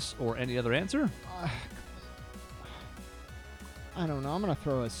wrap up this or any other answer. I don't know. I'm going to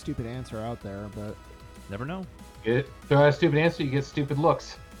throw a stupid answer out there, but... Never know. Throw out a stupid answer, you get stupid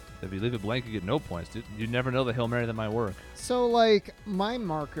looks. If you leave it blank, you get no points. Dude, you never know the Hail Mary that might work. So, like, my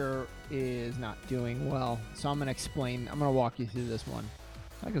marker is not doing well, so I'm going to explain. I'm going to walk you through this one.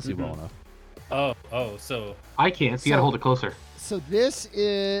 I can see well enough. So I can't, so you gotta hold it closer. So this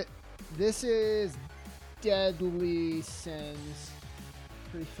is Deadly Sins.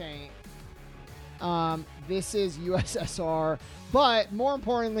 Pretty faint. This is USSR, but more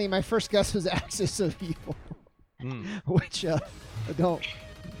importantly, my first guess was Axis of Evil, which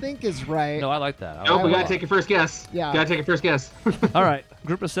think is right. No, I like that. Nope, we like gotta take your first guess. Yeah. Gotta take your first guess. All right.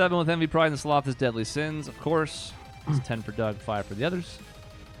 Group of 7 with Envy, Pride, and Sloth is Deadly Sins, of course. It's 10 for Doug, 5 for the others.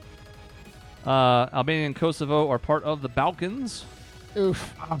 Albania and Kosovo are part of the Balkans.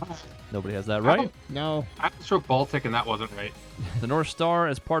 Oof. Nobody has that right. No. I struck Baltic, and that wasn't right. The North Star,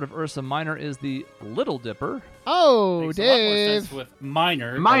 as part of Ursa Minor, is the Little Dipper. Oh, Makes a lot more sense Dave. with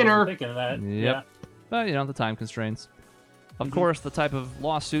minor. Minor. I wasn't thinking of that. Yep. But, the time constraints. Of course, the type of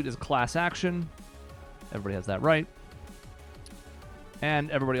lawsuit is class action. Everybody has that right.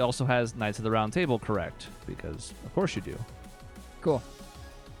 And everybody also has Knights of the Round Table correct, because of course you do. Cool.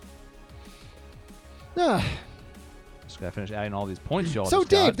 Ah. Just gotta finish adding all these points y'all So just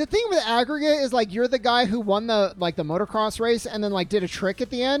Dave, got. the thing with aggregate is like you're the guy who won the motocross race and then like did a trick at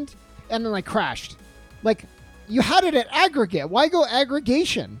the end and then like crashed. Like you had it at aggregate. Why go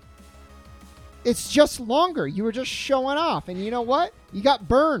aggregation? It's just longer. You were just showing off, and you know what? You got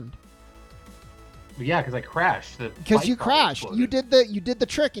burned Yeah, because I crashed. because you crashed. You did the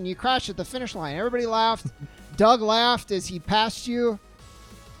trick and you crashed at the finish line. Everybody laughed. Doug laughed as he passed you.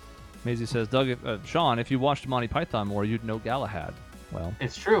 Maisie says, Doug, Shaun, if you watched Monty Python more, you'd know Galahad. Well,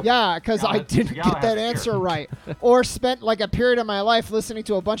 It's true. Yeah, because I Galahad- didn't get that Galahad's answer here. right, or spent like a period of my life listening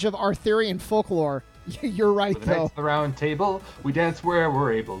to a bunch of Arthurian folklore. You're right, For the Knights though. of the Round Table, we dance where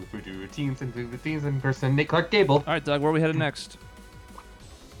we're able. We do routines and do the things in person. Nick Clark Gable. all right, Doug, where are we headed next?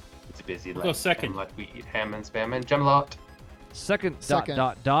 It's a busy We'll life. go second. Let we eat ham and spam and Gemlot. Second, Second.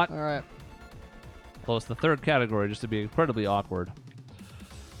 dot. All right. Well, it's the third category, just to be incredibly awkward.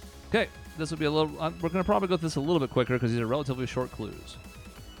 Okay, this will be a little... we're going to probably go through this a little bit quicker because these are relatively short clues.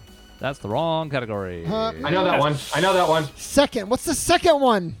 That's the wrong category. Huh? I know that one. I know that one. Second. What's the second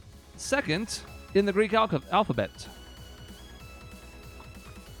one? Second, in the Greek alphabet.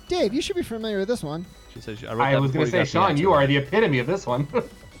 Dave, you should be familiar with this one. She says, I, wrote I that was before going to you say, got the Shaun, answer. you are the epitome of this one.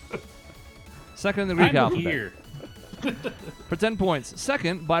 Second in the Greek I'm alphabet. here. For 10 points.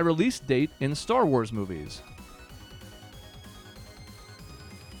 Second, by release date in Star Wars movies.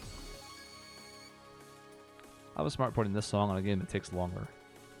 I was smart putting this song on a game that takes longer.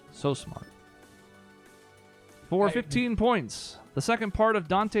 So smart. For 15 points. The second part of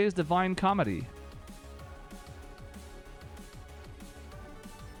Dante's Divine Comedy.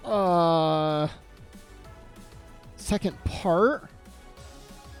 Second part.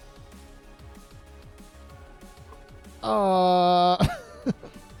 I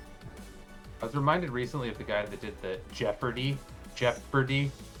was reminded recently of the guy that did the Jeopardy.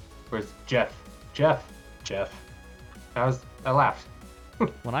 Where's Jeff? I laughed.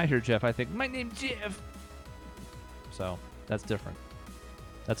 When I hear Jeff, I think, my name's Jeff. So, that's different.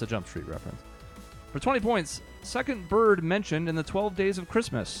 That's a Jump Street reference. For 20 points, second bird mentioned in the 12 Days of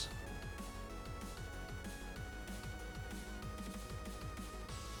Christmas.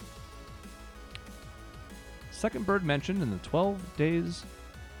 Second bird mentioned in the 12 Days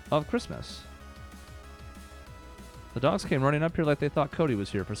of Christmas. The dogs came running up here like they thought Cody was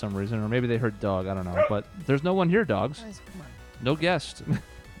here for some reason, or maybe they heard Doug, I don't know. But there's no one here, dogs. Guys, come on. No guest.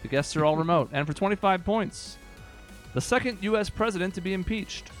 The guests are all remote. And for 25 points, the second U.S. president to be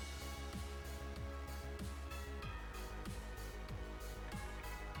impeached.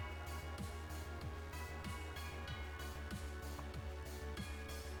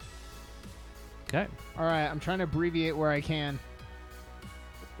 Okay. All right, I'm trying to abbreviate where I can.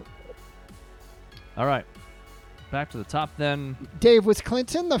 All right. Back to the top then. Dave, was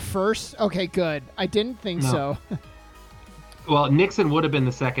Clinton the first? Okay, good. I didn't think No. so. Well, Nixon would have been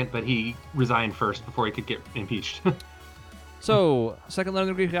the second, but he resigned first before he could get impeached. So, second letter in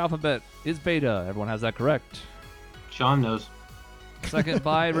the Greek alphabet is beta. Everyone has that correct. Shaun knows. Second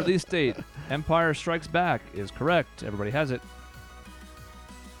by release date, Empire Strikes Back is correct. Everybody has it.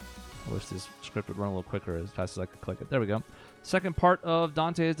 I wish this script would run a little quicker as fast as I could click it. There we go. Second part of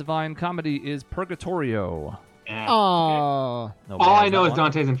Dante's Divine Comedy is Purgatorio. Yeah. Oh. Nobody All has I know that is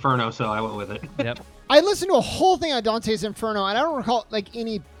one. Dante's Inferno, so I went with it. Yep. I listened to a whole thing on Dante's Inferno, and I don't recall like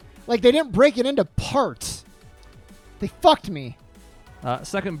any, like they didn't break it into parts. They fucked me.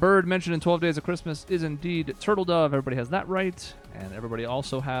 Second bird mentioned in 12 Days of Christmas is indeed Turtle Dove. Everybody has that right. And everybody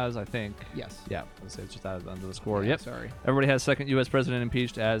also has, I think... Yes. Yeah, let's say it's just added under the score. Yeah, Yep. Sorry. Everybody has second U.S. president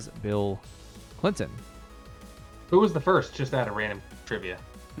impeached as Bill Clinton. Who was the first? Just out of random trivia.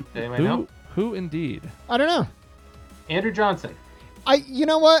 Did anybody know? Who indeed? I don't know. Andrew Johnson. You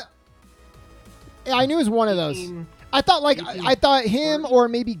know what? I knew it was one of those. I thought like I thought him or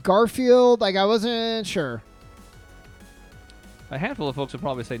maybe Garfield. Like I wasn't sure. A handful of folks would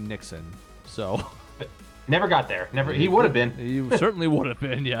probably say Nixon. So, Never got there. Never. He would have been. You certainly would have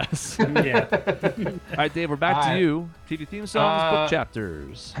been, yes. Yeah. All right, Dave, we're back to you. TV theme songs, book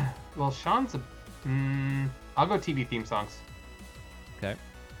chapters. Well, Sean's I'll go TV theme songs. Okay.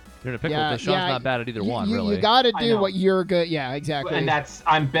 You're in a pickle because Sean's not bad at either one, really. You got to do what you're good. Yeah, exactly. And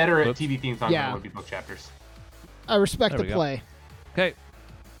I'm better at TV theme songs than I would be book chapters. I respect the play. Okay.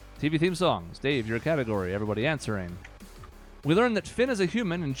 TV theme songs. Dave, your category. Everybody answering. We learned that Finn is a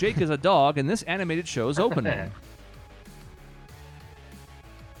human and Jake is a dog in this animated show's opening.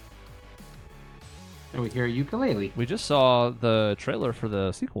 And we hear ukulele. We just saw the trailer for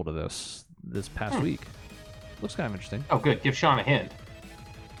the sequel to this past week. Looks kind of interesting. Oh, good. Give Shaun a hint.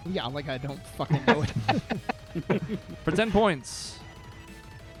 Yeah, like I don't fucking know it. For 10 points.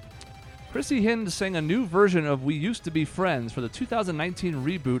 Chrissy Hynde sang a new version of We Used to Be Friends for the 2019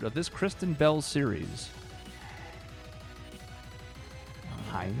 reboot of this Kristen Bell series.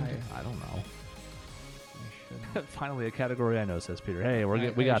 I don't know. Finally, a category I know, says Peter. Hey,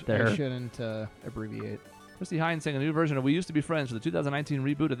 we got there. I shouldn't abbreviate. Chrissy Hynde sang a new version of We Used to Be Friends for the 2019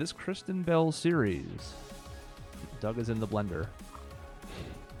 reboot of this Kristen Bell series. Doug is in the blender.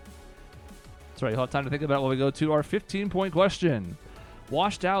 That's right. You'll have time to think about it when we go to our 15-point question.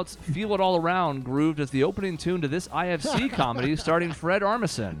 Washed Out's Feel It All Around grooved as the opening tune to this IFC comedy starring Fred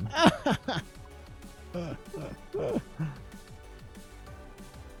Armisen.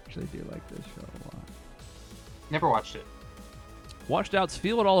 Actually do like this show a lot. Never watched it. Washed Out's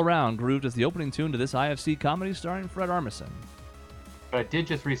Feel It All Around grooved as the opening tune to this IFC comedy starring Fred Armisen. But I did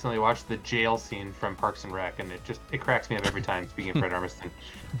just recently watch the jail scene from Parks and Rec, and it cracks me up every time, speaking of Fred Armisen.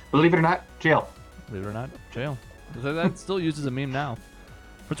 Believe it or not, jail. Believe it or not, jail. That still used as a meme now.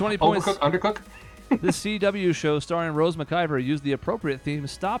 For 20 points, Overcook, Undercook? the CW show starring Rose McIver used the appropriate theme,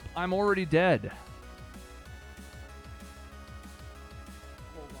 Stop, I'm Already Dead.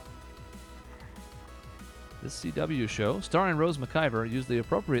 This CW show, starring Rose McIver, used the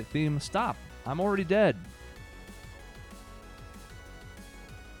appropriate theme, Stop, I'm Already Dead.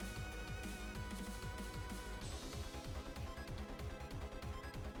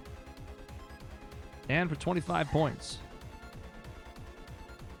 And for 25 points.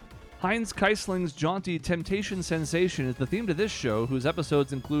 Heinz Keisling's jaunty Temptation Sensation is the theme to this show, whose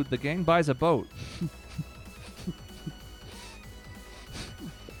episodes include The Gang Buys a Boat.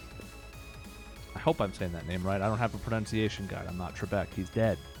 I hope I'm saying that name right. I don't have a pronunciation guide. I'm not Trebek. He's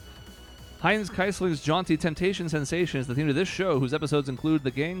dead. Heinz Keisling's jaunty Temptation Sensation is the theme to this show, whose episodes include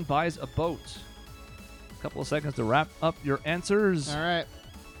The Gang Buys a Boat. A couple of seconds to wrap up your answers. All right.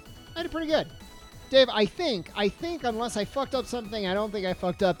 I did pretty good. Dave, I think, unless I fucked up something, I don't think I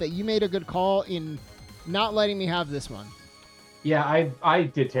fucked up, that you made a good call in not letting me have this one. Yeah, I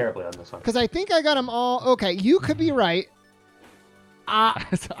did terribly on this one. Because I think I got them all. Okay, you could be right. I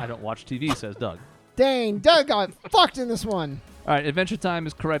don't watch TV, says Doug. Dang, Doug got fucked in this one. All right, Adventure Time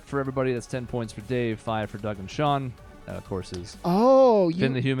is correct for everybody. That's 10 points for Dave, 5 for Doug and Shaun. That, of course, is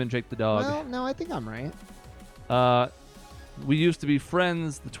Finn the Human, Jake the Dog. Well, no, I think I'm right. We Used to Be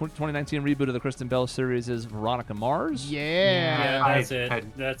Friends. The 2019 reboot of the Kristen Bell series is Veronica Mars. Yeah.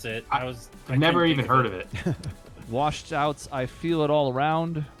 That's it. I've never even heard of it. Washed Out's I Feel It All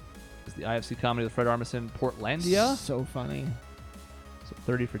Around is the IFC comedy with Fred Armisen, Portlandia. So funny. So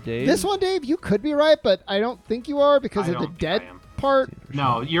 30 for Dave. This one, Dave, you could be right, but I don't think you are because of the dead part.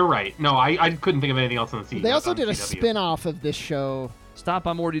 No, you're right. No, I couldn't think of anything else on the scene. They also did a spin-off of this show. Stop,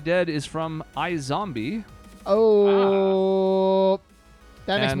 I'm Already Dead is from iZombie. Oh,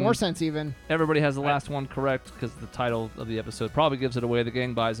 that makes more sense even. Everybody has the last one correct because the title of the episode probably gives it away. The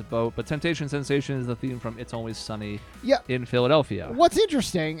Gang Buys a Boat. But Temptation Sensation is the theme from It's Always Sunny in Philadelphia. What's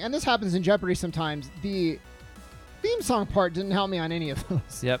interesting, and this happens in Jeopardy sometimes, the theme song part didn't help me on any of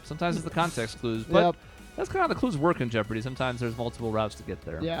those. Yep, sometimes it's the context clues. But that's kind of how the clues work in Jeopardy. Sometimes there's multiple routes to get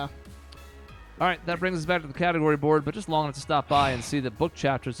there. Yeah. All right, that brings us back to the category board, but just long enough to stop by and see that book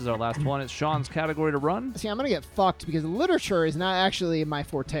chapters is our last one. It's Shaun's category to run. See, I'm going to get fucked because literature is not actually my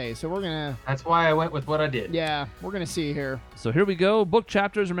forte, so we're going to... That's why I went with what I did. Yeah, we're going to see here. So here we go. Book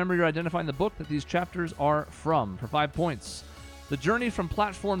chapters. Remember, you're identifying the book that these chapters are from for 5 points. The Journey from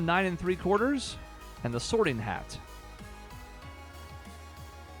Platform 9 3/4 and The Sorting Hat.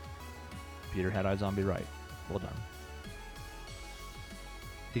 Peter had iZombie right. Well done.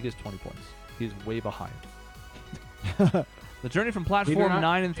 He gets 20 points. He's way behind. The Journey from Platform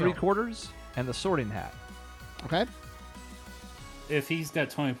 9 3/4 and The Sorting Hat. Okay. If he's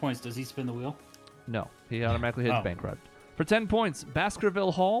got 20 points, does he spin the wheel? No. He automatically hits bankrupt. For 10 points,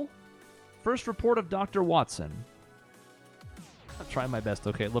 Baskerville Hall. First Report of Dr. Watson. I'm trying my best.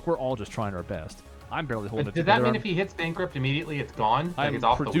 Okay, look, we're all just trying our best. I'm barely holding it Does together. that mean if he hits bankrupt immediately, it's gone? I'm it's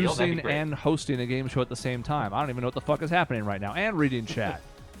off the wheel? That'd producing be great. and hosting a game show at the same time. I don't even know what the fuck is happening right now. And reading chat.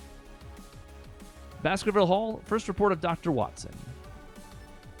 Baskerville Hall, first report of Dr. Watson.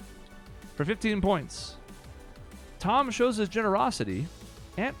 For 15 points. Tom shows his generosity.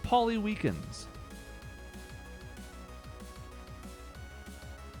 Aunt Polly weakens.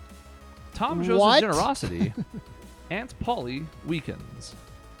 Tom shows What? his generosity. Aunt Polly weakens.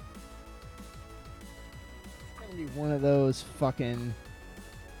 Gonna be one of those fucking.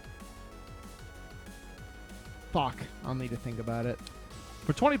 Fuck. I'll need to think about it.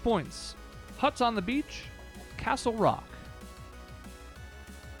 For 20 points. Huts on the Beach, Castle Rock.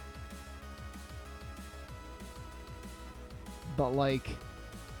 But like.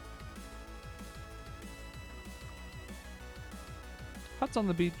 Huts on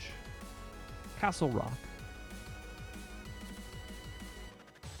the Beach, Castle Rock.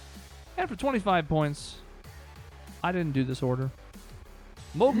 And for 25 points, I didn't do this order.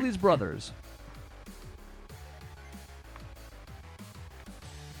 Mowgli's Brothers.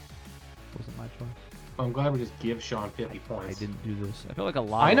 Wasn't my choice. I'm glad we just give Shaun 50 points. I didn't do this. I feel like a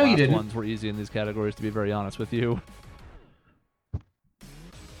lot I of know the you last didn't. ones were easy in these categories, to be very honest with you.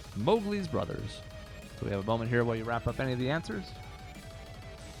 Mowgli's Brothers. So we have a moment here while you wrap up any of the answers.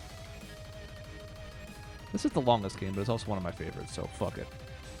 This is the longest game, but it's also one of my favorites, so fuck it.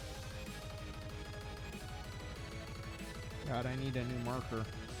 God, I need a new marker.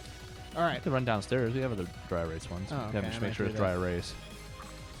 All I right. have to run downstairs. We have other dry erase ones. Oh, We have okay, to I make might sure do it's that. dry erase.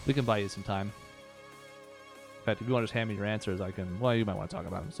 We can buy you some time. In fact, if you want to just hand me your answers, I can. Well, you might want to talk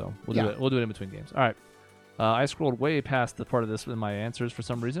about them, so we'll do Yeah. it. We'll do it in between games. All right. I scrolled way past the part of this in my answers for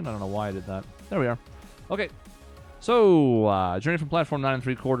some reason. I don't know why I did that. There we are. Okay. So, Journey from Platform 9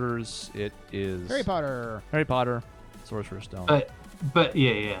 3/4. It is Harry Potter. Harry Potter, Sorcerer's Stone. But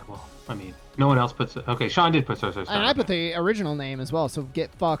yeah. Well, I mean, no one else puts. Okay, Shaun did put Sorcerer's Stone. And I put the original name as well, so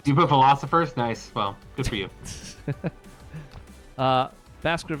get fucked. You put Philosophers? Nice. Well, good for you.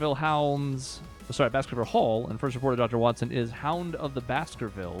 Baskerville Hounds. Baskerville Hall, and first report of Dr. Watson is Hound of the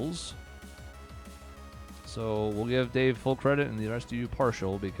Baskervilles. So we'll give Dave full credit and the rest of you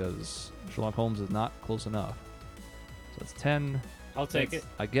partial because Sherlock Holmes is not close enough. So it's 10. I'll take it.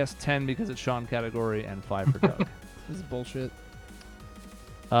 I guess 10 because it's Shaun category and 5 for Doug. This is bullshit.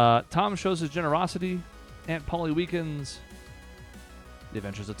 Tom shows his generosity. Aunt Polly weakens. The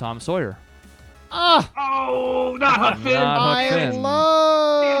Adventures of Tom Sawyer. Ah! Oh, not Huck Finn. Not Huck I Finn. Damn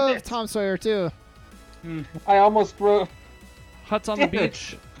love it. Tom Sawyer too. I almost wrote. Huts on the Damn it.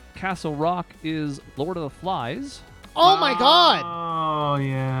 Beach. Castle Rock is Lord of the Flies. Oh my god! Oh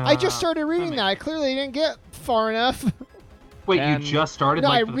yeah. I just started reading that. I clearly didn't get far enough. Wait, And- you just started No,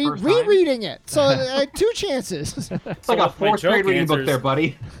 like I for the first time? rereading it. So I had 2 chances. It's like a with my 4th grade joke reading book answers- there,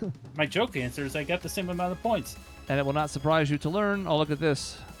 buddy. My joke answers, I got the same amount of points. And it will not surprise you to learn. Oh, look at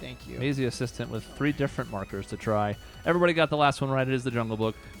this. Thank you. Maisie Assistant with 3 different markers to try. Everybody got the last one right. It is the Jungle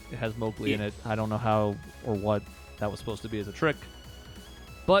Book. It has Mowgli in it. I don't know how or what that was supposed to be as a trick.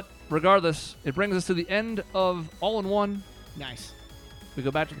 But regardless, it brings us to the end of All-in-One. Nice. We go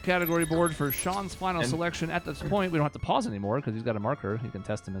back to the category board for Shaun's final And- selection. At this point, we don't have to pause anymore because he's got a marker. You can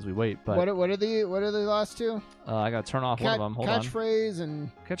test him as we wait. But What are the last 2? I got to turn off one of them. Hold on. Catchphrase and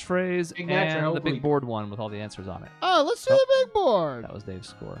Catchphrase Big match, and or the big oblique? board one with all the answers on it. oh, let's do Oh. the big board. That was Dave's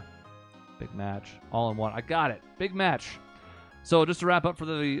score. Big match. All in one. I got it. Big match. So just to wrap up for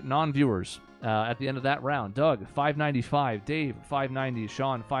the non-viewers, at the end of that round, Doug, 595. Dave, 590.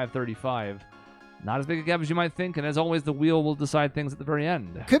 Shaun, 535. Not as big a gap as you might think, and as always, the wheel will decide things at the very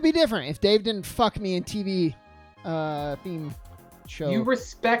end. Could be different if Dave didn't fuck me in TV theme show. You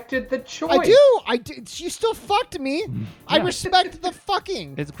respected the choice. I do. I did. You still fucked me. I Yeah. respect the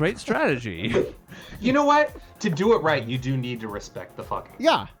fucking. It's great strategy. You know what? To do it right, you do need to respect the fucking.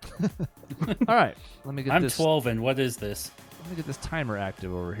 Yeah. All right. Let me get I'm this. 12, and what is this? Let me get this timer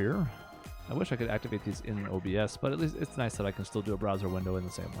active over here. I wish I could activate these in OBS, but at least it's nice that I can still do a browser window in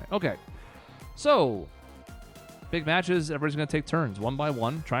the same way. Okay. So, big matches. Everybody's going to take turns, one by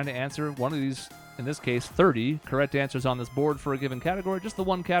one, trying to answer one of these, in this case, 30 correct answers on this board for a given category, just the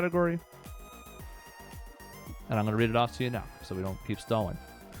one category. And I'm going to read it off to you now so we don't keep stalling.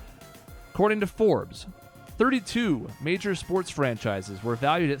 According to Forbes, 32 major sports franchises were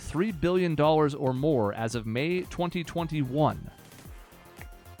valued at $3 billion or more as of May 2021.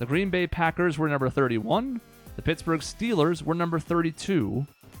 The Green Bay Packers were number 31. The Pittsburgh Steelers were number 32.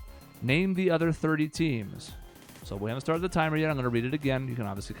 Name the other 30 teams. So we haven't started the timer yet. I'm going to read it again. You can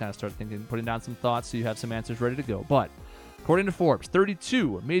obviously kind of start thinking, putting down some thoughts so you have some answers ready to go. But according to Forbes,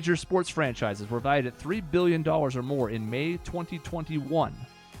 32 major sports franchises were valued at $3 billion or more in May 2021.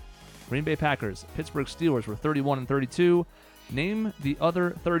 Green Bay Packers, Pittsburgh Steelers were 31-32. Name the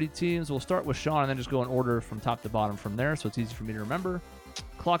other 30 teams. We'll start with Shaun and then just go in order from top to bottom from there, so it's easy for me to remember.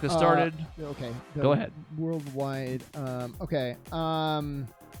 Clock has started. Okay. Go ahead. Worldwide. Okay.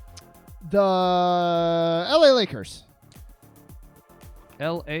 The LA Lakers.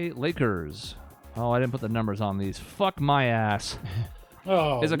 L.A. Lakers. Oh, I didn't put the numbers on these. Fuck my ass.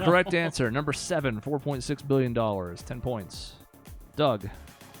 Oh, Is a no. correct answer. Number 7, $4.6 billion. 10 points. Doug.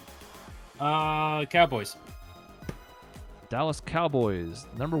 Cowboys. Dallas Cowboys.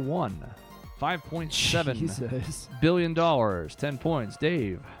 Number 1, $5.7 Jesus. billion. 10 points.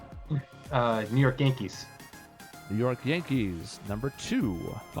 Dave. New York Yankees. New York Yankees. Number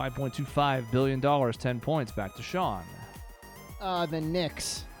 2, $5.25 billion. 10 points. Back to Shaun. The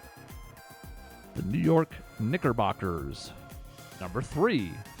Knicks. The New York Knickerbockers. Number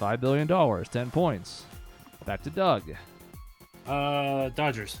 3, $5 billion. 10 points. Back to Doug.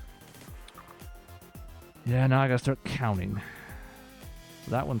 Dodgers. Yeah, now I gotta start counting.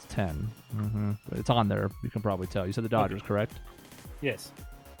 So that one's 10. It's on there. You can probably tell. You said the Dodgers, correct? Yes.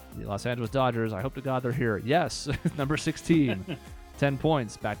 The Los Angeles Dodgers. I hope to God they're here. Yes. Number 16. 10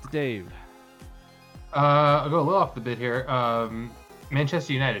 points. Back to Dave. I'll go a little off the bit here.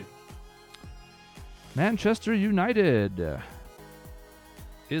 Manchester United. Manchester United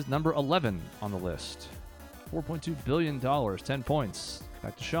is number 11 on the list. $4.2 billion. 10 points.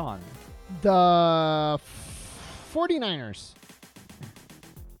 Back to Shaun. The 49ers.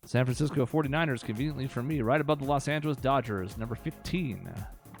 San Francisco 49ers, conveniently for me, right above the Los Angeles Dodgers. Number 15.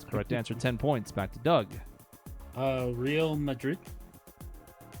 That's the correct answer. 10 points. Back to Doug. Real Madrid.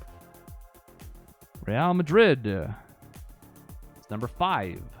 Real Madrid. It's number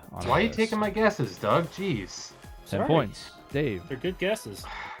 5. On Why are the you list. taking my guesses, Doug? Jeez. 10 Sorry. points. Dave. They're good guesses.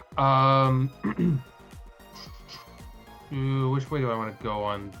 Which way do I want to go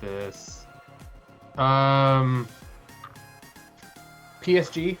on this?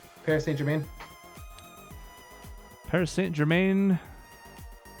 PSG, Paris Saint-Germain. Paris Saint-Germain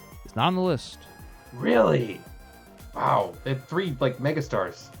is not on the list. Really? Wow, they had 3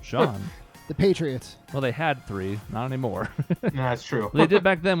 megastars. Shaun. The Patriots. Well, they had 3, not anymore. No, that's true. They did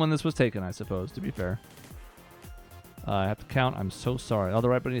back then when this was taken, I suppose, to be fair. I have to count. I'm so sorry. Oh,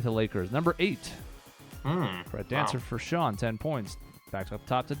 they're right beneath the Lakers. Number 8. Correct answer for Shaun. 10 points. Back up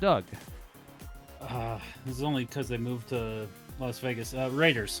top to Doug. This is only because they moved to Las Vegas.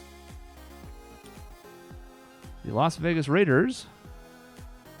 Raiders. The Las Vegas Raiders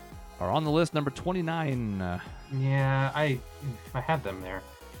are on the list. Number 29. Yeah, I had them there.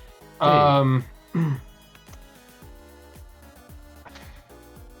 Dave.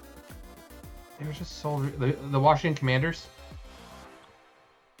 They were just so the Washington Commanders.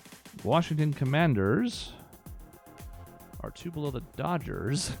 Washington Commanders are 2 below the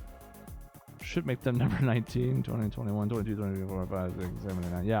Dodgers. Should make them number 19, 20, 21, 22, 23, 24, 25, 26, 27,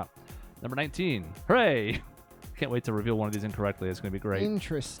 29. Yeah. Number 19. Hooray! Can't wait to reveal one of these incorrectly. It's going to be great.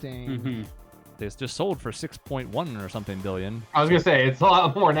 Interesting. They just sold for 6.1 or something billion. I was gonna say it's a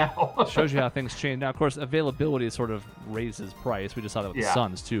lot more now. Shows you how things change. Now, of course, availability sort of raises price. We just saw that with the Yeah.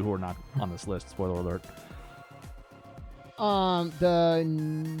 Suns, too, who are not on this list. Spoiler alert. We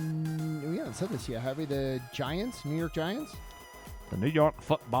haven't said this yet, have we? The Giants, New York Giants. The New York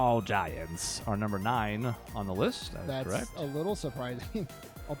Football Giants are number 9 on the list. That is That's correct. a little surprising.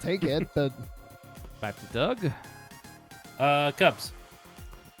 I'll take it, but Back to Doug. Cubs.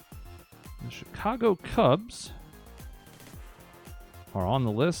 The Chicago Cubs are on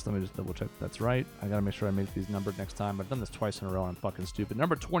the list. Let me just double check that's right. I gotta make sure I make these numbered next time. I've done this twice in a row and I'm fucking stupid.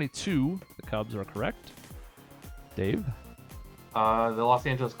 Number 22, the Cubs are correct. Dave? The Los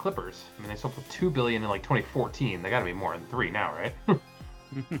Angeles Clippers. I mean, they sold for $2 billion in 2014. They got to be more than 3 now, right?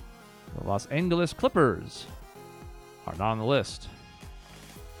 The Los Angeles Clippers are not on the list.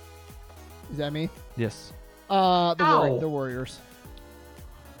 is that me? Yes. The Warriors.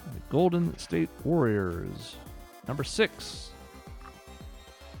 The Golden State Warriors. Number 6.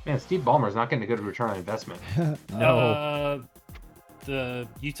 Man, Steve Ballmer's not getting a good return on investment. No. The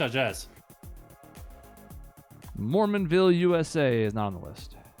Utah Jazz. Mormonville, USA is not on the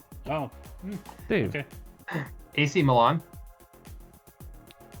list. Oh. Dave. Okay. AC Milan.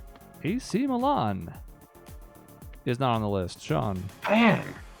 AC Milan is not on the list. Shaun. Man.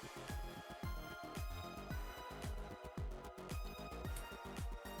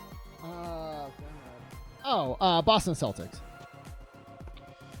 Boston Celtics.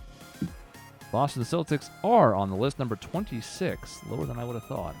 Boston Celtics are on the list, number 26. Lower than I would have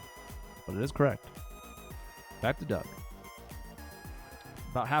thought, but it is correct. Back to Doug.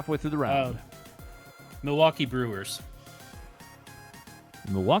 About halfway through the round. Milwaukee Brewers.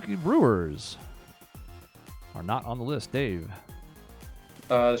 Milwaukee Brewers are not on the list. Dave.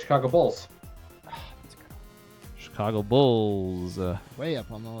 The Chicago Bulls. Chicago Bulls Way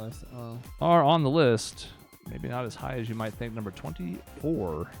up on the list. Oh. are on the list. Maybe not as high as you might think. Number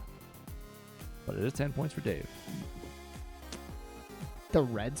 24. But it is 10 points for Dave. The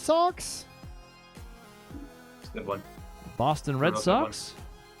Red Sox? It's a good one. Boston Red Sox.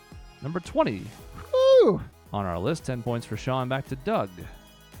 Number 20 Woo! on our list. 10 points for Shaun. Back to Doug.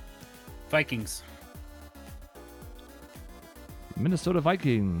 Vikings. Minnesota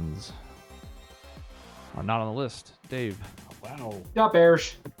Vikings are not on the list. Dave. Wow. Yeah,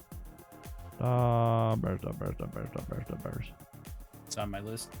 Bears. Bears. It's on my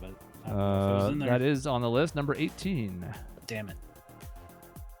list, but I don't know if it was in there. That is on the list. Number 18. Damn it.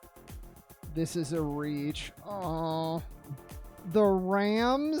 This is a reach. Oh. The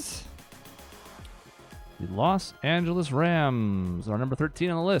Rams? The Los Angeles Rams are number 13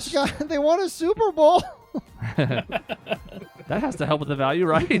 on the list. God, they won a Super Bowl. That has to help with the value,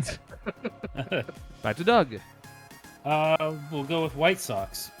 right? Back to Doug. We'll go with White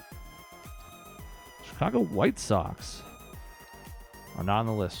Sox. Chicago White Sox are not on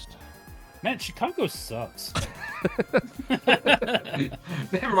the list. Man, Chicago sucks.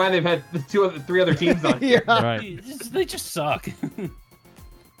 Never mind, they've had three other teams on here. Yeah. Right. They just suck.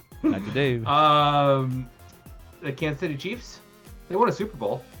 Back to Dave. The Kansas City Chiefs. They won a Super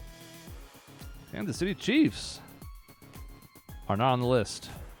Bowl. Kansas City Chiefs are not on the list.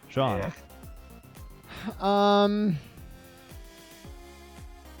 Shaun. Yeah.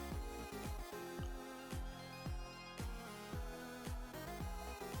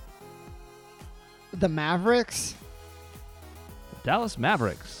 The Mavericks? Dallas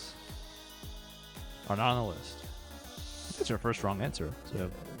Mavericks are not on the list. That's your first wrong answer. So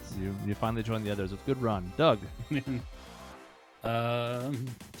you finally joined the others. It's a good run. Doug. Take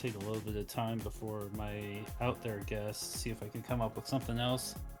a little bit of time before my out there guess. See if I can come up with something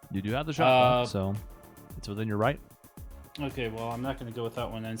else. You do have the shot, so it's within your right. Okay, well, I'm not going to go with that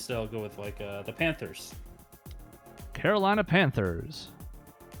one. Instead, I'll go with the Panthers. Carolina Panthers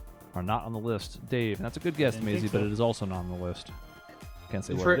are not on the list. Dave, and that's a good guess, Didn't Maisie, think but so. it is also not on the list. Can't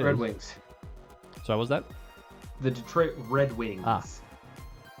say Detroit what it Red is. Wings. So was that? The Detroit Red Wings.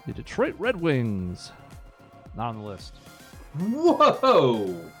 The Detroit Red Wings, not on the list.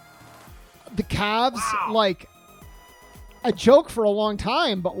 Whoa! The Cavs, Wow. like, a joke for a long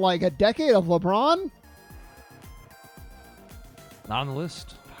time, but like a decade of LeBron? Not on the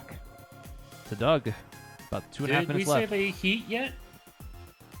list. To Doug, about 2.5 minutes Did we left. say the Heat yet?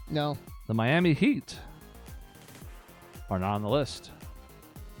 No. The Miami Heat are not on the list.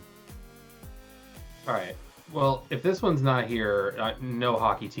 All right. Well, if this one's not here, no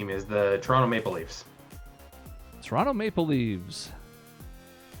hockey team is the Toronto Maple Leafs. Toronto Maple Leafs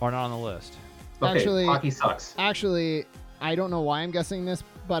are not on the list. Okay, Actually- hockey sucks. Actually, I don't know why I'm guessing this,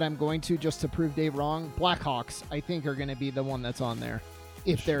 but I'm going to, just to prove Dave wrong. Blackhawks, I think, are going to be the one that's on there,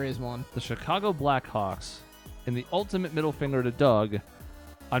 if there is one. The Chicago Blackhawks, in the ultimate middle finger to Doug.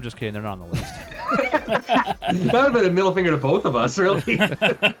 I'm just kidding, they're not on the list. That would have been a middle finger to both of us, really.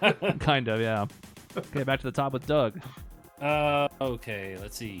 Kind of, yeah. Okay, back to the top with Doug. Okay,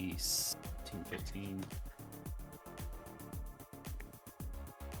 let's see. 17, 15.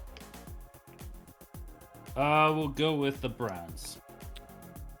 We'll go with the Browns.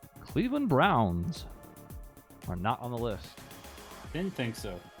 Cleveland Browns are not on the list. Didn't think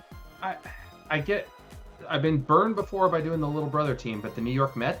so. I've been burned before by doing the little brother team, but the New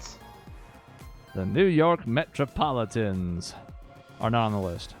York Mets. The New York Metropolitans are not on the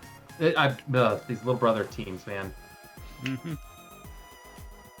list. These little brother teams, man. Mm-hmm.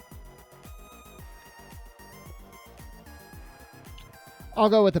 I'll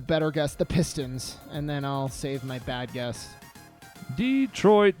go with a better guess, the Pistons, and then I'll save my bad guess.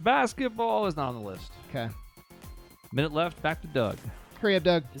 Detroit basketball is not on the list. Okay. Minute left, back to Doug. Hurry up,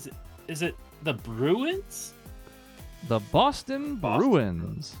 Doug. Is it the Bruins? The Boston Boston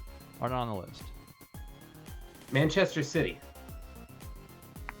Bruins are not on the list. Manchester City.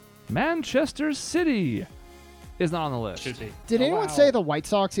 Manchester City is not on the list. Should be. Did Oh, anyone wow. say the White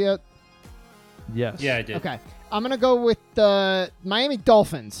Sox yet? Yes. Yeah, I did. Okay. I'm going to go with the Miami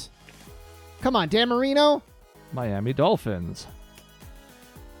Dolphins. Come on, Dan Marino. Miami Dolphins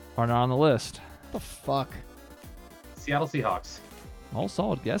are not on the list. The fuck? Seattle Seahawks. All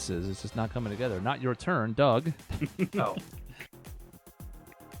solid guesses. It's just not coming together. Not your turn, Doug. Oh.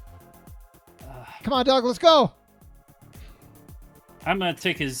 Come on, Doug. Let's go. I'm going to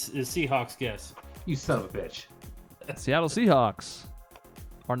take his Seahawks guess. You son of a bitch. Seattle Seahawks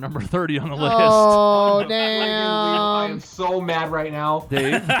are number 30 on the list. Oh I damn! am so mad right now.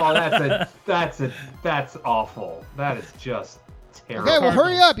 Dave? Oh, that's awful. That is just terrible. Okay, well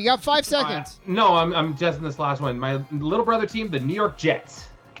hurry up. You got 5 seconds. No, I'm just in this last one. My little brother team, the New York Jets.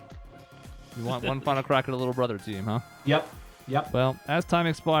 You want one final crack at a little brother team, huh? Yep. Well, as time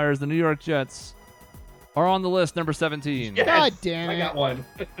expires, the New York Jets are on the list, number 17. Yes, God damn it. I got one.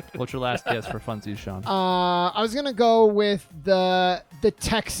 What's your last guess for funsies, Shaun? I was gonna go with the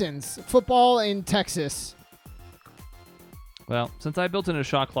Texans. Football in Texas. Well, since I built in a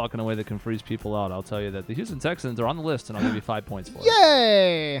shot clock in a way that can freeze people out, I'll tell you that the Houston Texans are on the list, and I'll give you 5 points for it.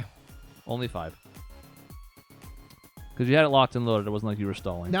 Yay! Only 5. Because you had it locked and loaded. It wasn't like you were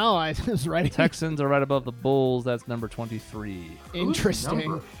stalling. No, I was ready. Texans are right above the Bulls. That's number 23. Interesting.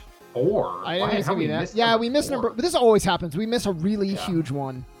 Number 4. I didn't think it was gonna be that. Yeah, we missed number. But this always happens. We miss a really huge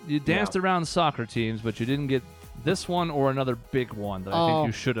one. You danced around soccer teams, but you didn't get this one or another big one that I think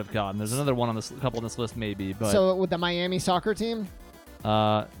you should have gotten. There's another one on this, couple on this list maybe. But so with the Miami soccer team?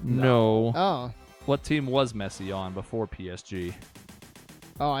 no. Oh. What team was Messi on before PSG?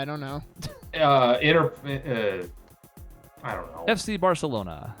 Oh, I don't know. I don't know. FC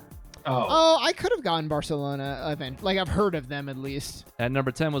Barcelona. Oh, I could have gotten Barcelona event. Like I've heard of them at least. And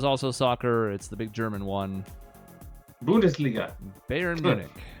number 10 was also soccer. It's the big German one. Bundesliga. Bayern Munich.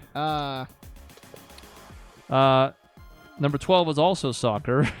 Number 12 was also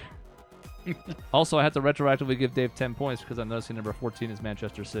soccer. Also, I had to retroactively give Dave 10 points because I'm noticing number 14 is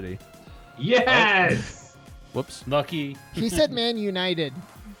Manchester City. Yes! Whoops. Lucky. He said Man United.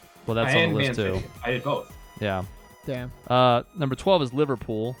 Well, that's on the list too. City. I did both. Yeah. Damn. Number 12 is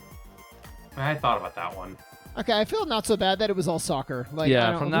Liverpool. I thought about that one. Okay, I feel not so bad that it was all soccer. Like,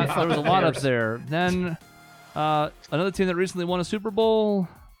 Yeah, from that there was a lot up there. Then another team that recently won a Super Bowl,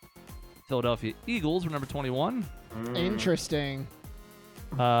 Philadelphia Eagles were number 21. Interesting.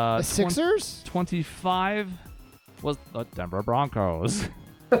 The Sixers? 25 was the Denver Broncos.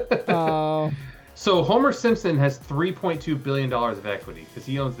 Oh. So Homer Simpson has $3.2 billion of equity because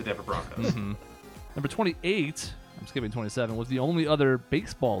he owns the Denver Broncos. Number 28, I'm skipping 27, was the only other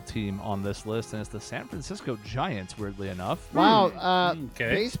baseball team on this list, and it's the San Francisco Giants, weirdly enough. Wow. Okay.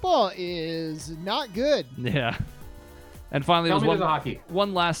 Baseball is not good. Yeah. And finally, Tell was me one, there's a hockey.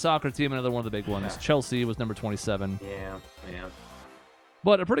 one last soccer team, another one of the big ones. Chelsea was number 27. Yeah.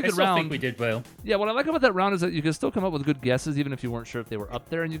 But a pretty I good still round. think we did well. Yeah, what I like about that round is that you can still come up with good guesses, even if you weren't sure if they were up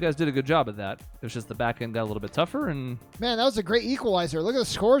there, and you guys did a good job at that. It was just the back end got a little bit tougher, and Man, that was a great equalizer. Look at the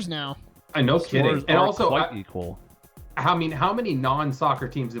scores now. I know, scores kidding. And are also, quite equal. how many non-soccer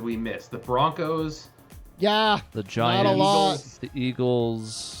teams did we miss? The Broncos. Yeah. The Giants, Not a lot. the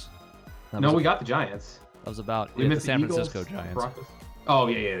Eagles. No, we got the Giants. That was about We it, the missed San the Eagles, Francisco Giants. Broncos. Oh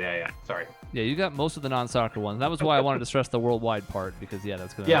yeah. Sorry. Yeah, you got most of the non-soccer ones. That was why I wanted to stress the worldwide part because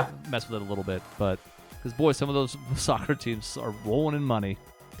that's gonna mess with it a little bit. But because boy, some of those soccer teams are rolling in money.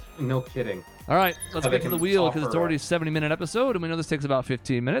 No kidding. All right, let's Yeah, they get to the can wheel because it's offer, already a 70-minute episode, and we know this takes about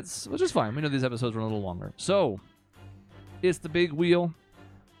 15 minutes, which is fine. We know these episodes run a little longer. So, it's the big wheel.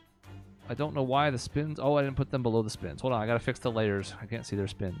 I don't know why the spins. Oh, I didn't put them below the spins. Hold on, I gotta fix the layers. I can't see their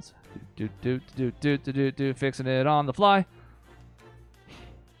spins. Fixing it on the fly.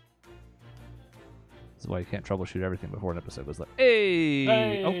 This is why you can't troubleshoot everything before an episode goes live.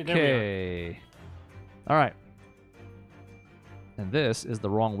 Hey, okay. All right. And this is the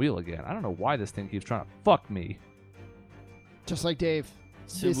wrong wheel again. I don't know why this thing keeps trying to fuck me. Just like Dave.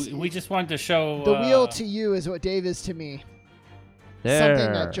 So we just wanted to show The wheel to you is what Dave is to me. There.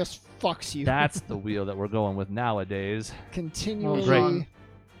 Something that just fucks you. That's the wheel that we're going with nowadays. Continually. Great.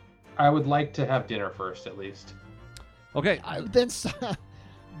 I would like to have dinner first, at least. Okay.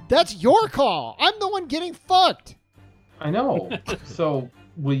 That's your call. I'm the one getting fucked. I know. So,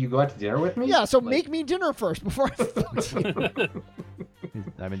 will you go out to dinner with me? Yeah, so make me dinner first before I fuck you.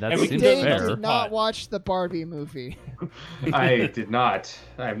 I mean, that And we seems can Dave fair. did not watch the Barbie movie. I did not.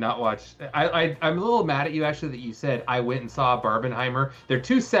 I have not watched. I'm a little mad at you, actually, that you said I went and saw Barbenheimer. They're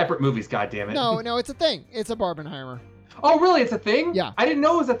two separate movies, goddammit. No, it's a thing. It's a Barbenheimer. Oh, really? It's a thing? Yeah. I didn't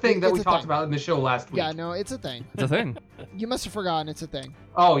know it was a thing that It's we a talked thing. about in the show last week. Yeah, no, it's a thing. It's a thing. You must have forgotten it's a thing.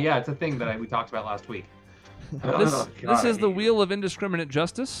 Oh, yeah, it's a thing that we talked about last week. This is the wheel of indiscriminate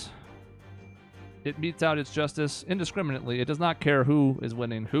justice. It metes out its justice indiscriminately. It does not care who is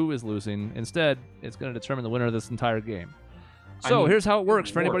winning, who is losing. Instead, it's going to determine the winner of this entire game. So here's how it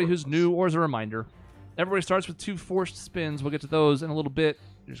works for anybody who's new or as a reminder. Everybody starts with 2 forced spins. We'll get to those in a little bit.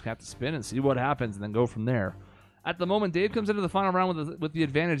 You're just going to have to spin and see what happens and then go from there. At the moment, Dave comes into the final round with the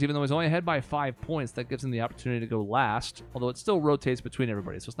advantage, even though he's only ahead by 5 points. That gives him the opportunity to go last, although it still rotates between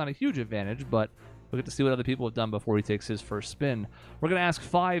everybody. So it's not a huge advantage, but We'll get to see what other people have done before he takes his first spin. We're going to ask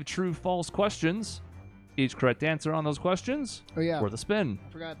 5 true-false questions. Each correct answer on those questions worth a spin.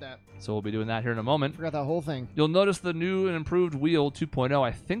 I forgot that. So we'll be doing that here in a moment. Forgot that whole thing. You'll notice the new and improved wheel 2.0.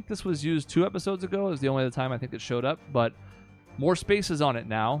 I think this was used 2 episodes ago. It was the only other time I think it showed up, but more spaces on it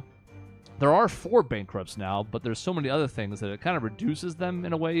now. There are 4 bankrupts now, but there's so many other things that it kind of reduces them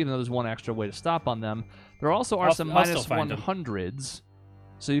in a way, even though there's one extra way to stop on them. There also are some minus 100s,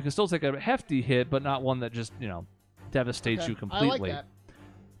 so you can still take a hefty hit, but not one that just, devastates you completely. I like that.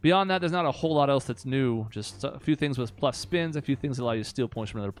 Beyond that, there's not a whole lot else that's new. Just a few things with plus spins, a few things that allow you to steal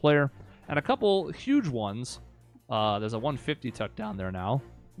points from another player, and a couple huge ones. There's a 150 tucked down there now,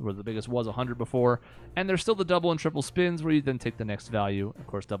 where the biggest was 100 before, and there's still the double and triple spins where you then take the next value. Of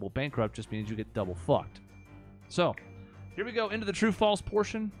course, double bankrupt just means you get double fucked. So, here we go into the true-false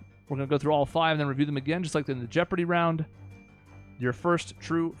portion. We're going to go through all 5 and then review them again, just like in the Jeopardy round. Your first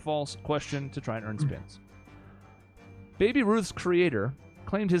true-false question to try and earn spins. Baby Ruth's creator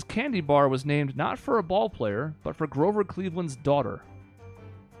claimed his candy bar was named not for a ball player, but for Grover Cleveland's daughter.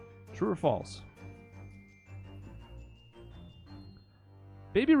 True or false?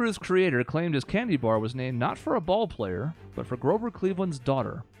 Baby Ruth's creator claimed his candy bar was named not for a ball player, but for Grover Cleveland's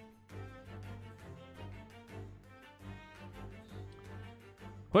daughter.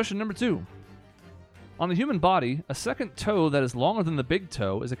 Question number 2. On the human body, a second toe that is longer than the big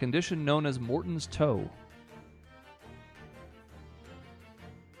toe is a condition known as Morton's toe.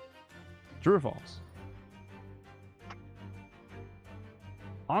 True or false?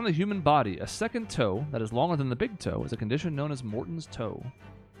 On the human body, a second toe that is longer than the big toe is a condition known as Morton's toe.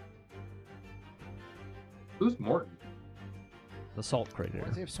 Who's Morton? The salt crater. Why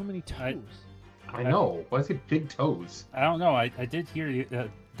does he have so many toes? I know. Why does he have big toes? I don't know. I did hear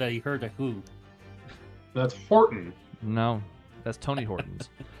that he heard a who. That's Horton. No, that's Tony Hortons.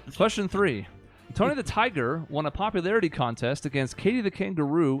 Question 3. Tony the Tiger won a popularity contest against Katie the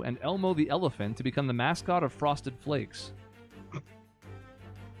Kangaroo and Elmo the Elephant to become the mascot of Frosted Flakes.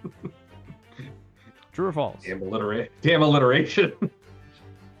 True or false? Damn alliteration.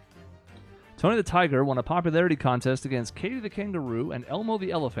 Tony the Tiger won a popularity contest against Katie the Kangaroo and Elmo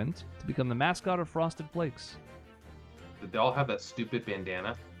the Elephant to become the mascot of Frosted Flakes. Did they all have that stupid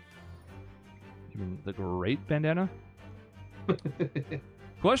bandana? You mean the great bandana?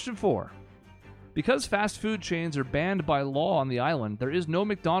 Question 4. Because fast food chains are banned by law on the island, there is no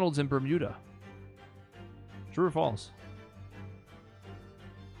McDonald's in Bermuda. True or false?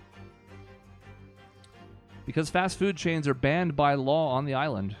 Because fast food chains are banned by law on the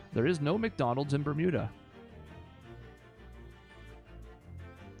island, there is no McDonald's in Bermuda.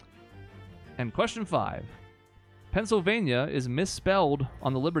 And question 5. Pennsylvania is misspelled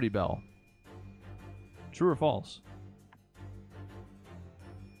on the Liberty Bell. True or false?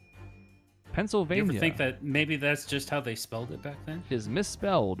 Pennsylvania. You ever think that maybe that's just how they spelled it back then? Is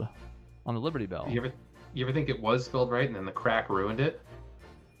misspelled on the Liberty Bell. You ever think it was spelled right and then the crack ruined it?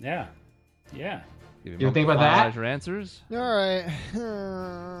 Yeah. Yeah. You ever think about that? Your answers. All right.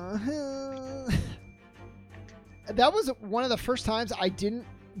 That was one of the first times I didn't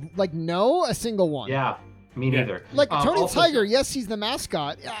know a single one. Yeah, me neither. Tony Tiger, yes, he's the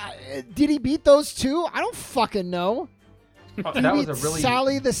mascot. Did he beat those 2? I don't fucking know. That was a really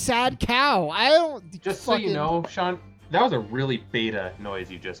Sally the sad cow. I don't. Just so you know, Shaun, that was a really beta noise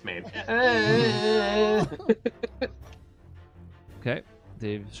you just made. Okay,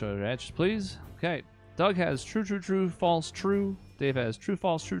 Dave, show your answers, please. Okay, Doug has true, true, true, false, true. Dave has true,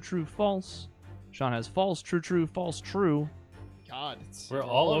 false, true, true, false. Shaun has false, true, true, false, true. God, we're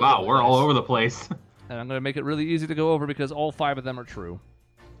all over. Wow, we're all over the place. And I'm going to make it really easy to go over because all 5 of them are true.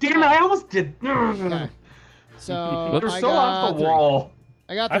 Damn it! I almost did. Okay. So they're so off the wall.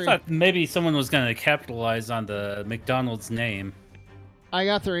 I got 3. I thought maybe someone was going to capitalize on the McDonald's name. I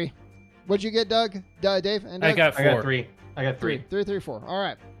got 3. What'd you get, Doug? Dave? And Doug? I got 4. I got 3. 3, 4. All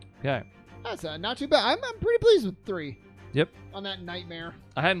right. Okay. That's not too bad. I'm pretty pleased with 3. Yep. On that nightmare.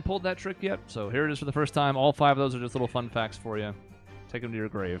 I hadn't pulled that trick yet, so here it is for the first time. All 5 of those are just little fun facts for you. Take them to your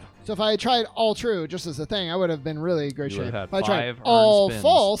grave. So if I had tried all true, just as a thing, I would have been really great You shape. would have If had I tried 5 all earned spins.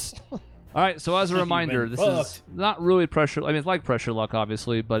 false. All right, so as a reminder, been this is not really pressure. I mean, it's like pressure luck,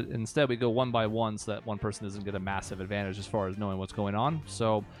 obviously, but instead we go one by one so that one person doesn't get a massive advantage as far as knowing what's going on.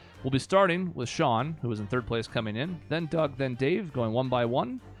 So we'll be starting with Shaun, who was in 3rd place coming in, then Doug, then Dave, going one by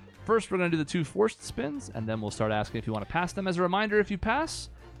one. First, we're going to do the 2 forced spins, and then we'll start asking if you want to pass them. As a reminder, if you pass,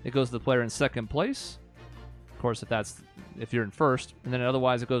 it goes to the player in 2nd place. Of course, if you're in 1st, and then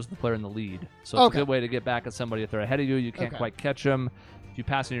otherwise it goes to the player in the lead. So it's a good way to get back at somebody if they're ahead of you. You can't quite catch them. If you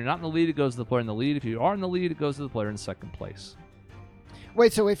pass and you're not in the lead, it goes to the player in the lead. If you are in the lead, it goes to the player in 2nd place.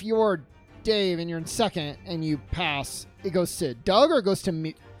 Wait, so if you're Dave and you're in second and you pass, it goes to Doug or it goes to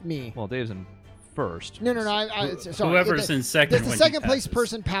me? Well, Dave's in first. No. Sorry. Whoever's in second. Does the when second he place passes.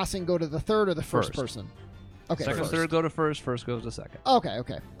 person passing go to the third or the first person? Okay. Second, first. third go to first. First goes to second. Okay.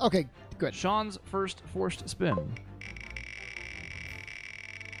 Good. Shaun's first forced spin.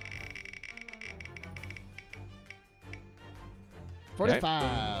 Okay.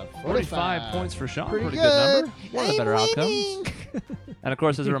 45 points for Shaun. Pretty good good. number. One of the better outcomes. And of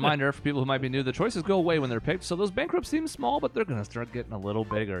course, as a reminder for people who might be new, the choices go away when they're picked. So those bankrupts seem small, but they're going to start getting a little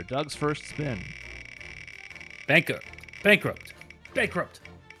bigger. Doug's first spin. Bankrupt.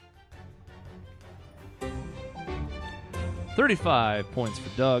 35 points for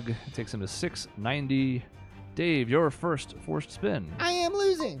Doug. It takes him to 690. Dave, your first forced spin. I am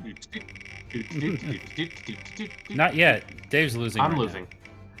losing. Not yet. Dave's losing. I'm right losing.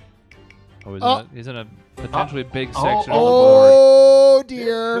 Oh, he's in a potentially big section on the board. Oh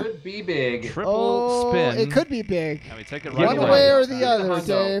dear. Could be big. Triple spin. It could be big. And we take it Give right me One the away. way hundo. or Give the me the other, hundo.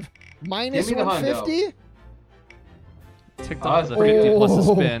 Dave. Minus Give me the 150. Ticked off the 50 Oh. plus a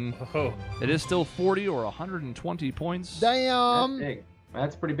spin. Oh, It is still 40 or 120 points. That's Damn. big.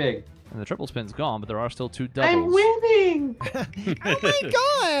 That's pretty big. And the triple spin's gone, but there are still 2 doubles. I'm winning. Oh my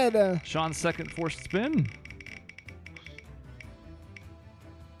god. Sean's second forced spin.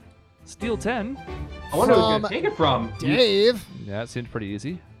 Steal 10. I wonder who's From gonna take it from. Dave. Yeah, it seemed pretty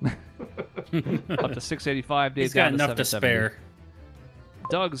easy. Up to 685. Dave he's got down enough to 770. spare.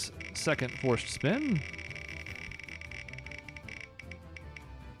 Doug's second forced spin.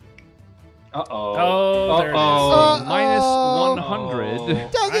 Uh oh. Oh, there it is. Minus Uh-oh.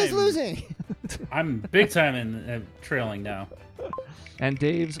 100. Doug is I'm- losing. I'm big time in trailing now. And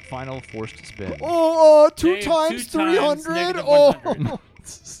Dave's final forced spin. Two Dave, times 2 times 300. negative Oh. 100.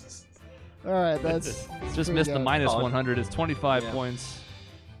 All right, that's Just pretty missed the good. minus Solid. 100. It's 25 Yeah. points.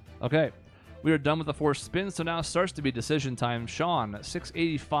 Okay. We are done with the forced spin, so now starts to be decision time. Shaun,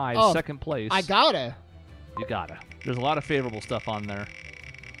 685, Oh, second place. I gotta. You gotta. There's a lot of favorable stuff on there.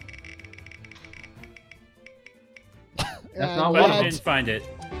 That's not But one I of didn't find it.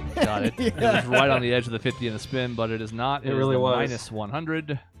 Got it. It was right on the edge of the 50 in the spin, but it is not. It is really the was. minus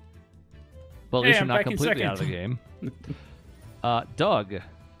 100. But at Hey, least you're I'm not back in completely out of the second. game. Doug,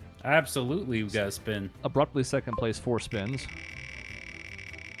 Absolutely, we got to spin. abruptly second place, 4 spins.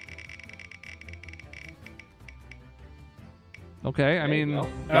 Okay, I There you mean, go.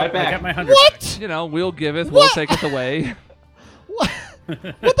 Oh, Got it I back. got my 100 What? you know, we'll giveth, we'll What? taketh away. What?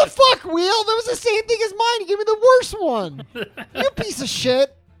 What the fuck, Wheel? That was the same thing as mine. You gave me the worst one. You piece of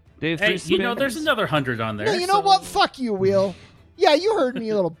shit. Dave, Hey, 3 you know, there's spins. another 100 on there. No, you know so- what? Fuck you, Wheel. Yeah, you heard me,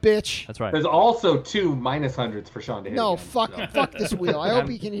 you little bitch. That's right. There's also 2 minus hundreds for Shaun to hit. No, again, fuck, so. fuck this Wheel. I hope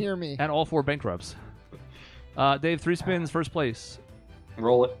he can hear me. And all 4 bankrupts. Dave, 3 spins, first place.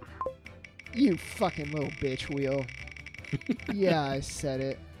 Roll it. You fucking little bitch, Wheel. Yeah, I said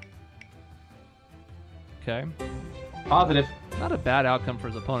it. Okay. Positive. Not a bad outcome for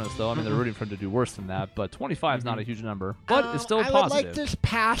his opponents, though. I mean, they're rooting for him to do worse than that, but 25 is not a huge number. But it's still I would positive. like to just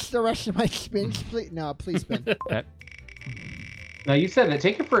pass the rest of my spins, please. No, please spin. Okay, Now you said that.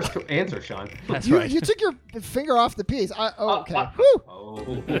 Take your first answer, Shaun. that's you, right. you took your finger off the piece. Okay. Woo.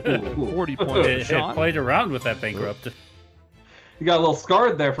 Oh. 40 points for It Shaun. played around with that bankrupt. You got a little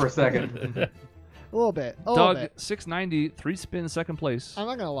scarred there for a second. A little bit. A little Doug, bit. 690, 3 spins, second place. I'm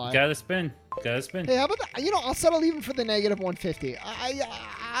not gonna lie. Gotta spin. Gotta spin. Hey, how about that? You know, I'll settle even for the negative 150.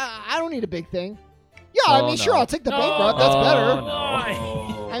 I don't need a big thing. Yeah, I Oh, mean, sure, no. I'll take the bankrupt. That's Oh, better. no.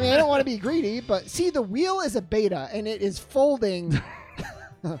 Oh. I mean, I don't want to be greedy, but see, the wheel is a beta, and it is folding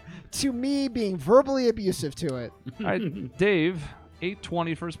to me being verbally abusive to it. All right, Dave,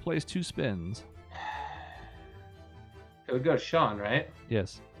 820, first place, 2 spins. It would go to Shaun, right?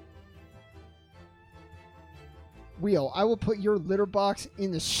 Yes. Wheel, I will put your litter box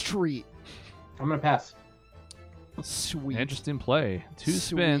in the street. I'm gonna pass. Sweet. Interesting play. 2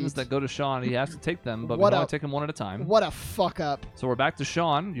 spins Sweet. that go to Shaun. He has to take them, but we What can only a- take them one at a time. What a fuck up. So we're back to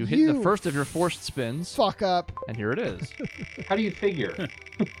Shaun. You hit the You first of your forced spins, Fuck up. and here it is. How do you figure?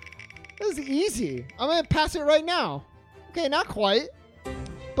 This is easy. I'm going to pass it right now. Okay, not quite,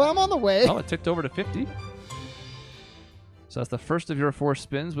 but I'm on the way. Oh, it ticked over to 50. So that's the first of your 4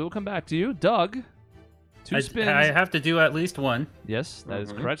 spins. We will come back to you. Doug, 2 spins. I have to do at least one. Yes, that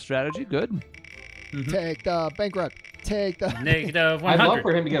is Mhm. correct strategy. Good. Take the bankrupt. Take the... Negative I'd love 100.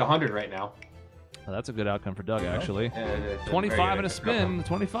 for him to get 100 right now. Well, that's a good outcome for Doug, actually. It's 25 and a very spin.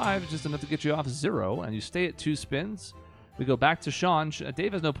 25 is just enough to get you off 0, and you stay at 2 spins. We go back to Shaun.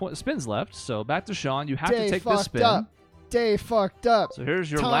 Dave has no spins left, so back to Shaun. You have to Day take this fucked spin. up. Day fucked up. So here's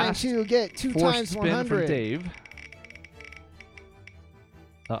your Time last to get 2 forced times spin 100. from Dave.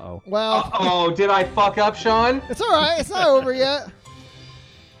 Uh-oh. Well, did I fuck up, Shaun? it's all right. It's not over yet.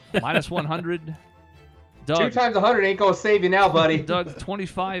 Minus 100. Doug. 2 times 100 ain't gonna save you now, buddy. Doug,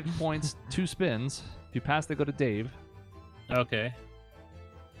 25 points, 2 spins. If you pass, they go to Dave. Okay.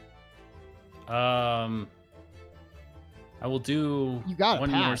 I will do You gotta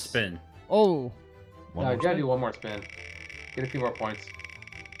one more pass. spin. Oh, One No, more you gotta spin. do one more spin. Get a few more points.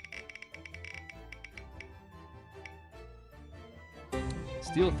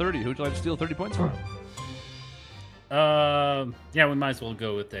 Steal 30. Who'd you like to steal 30 points from? Yeah, we might as well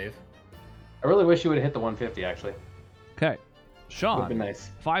go with Dave. I really wish you would have hit the 150, actually. Okay. Would Shaun. have been nice.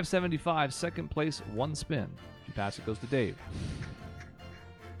 575, second place, 1 spin. If you pass, it goes to Dave.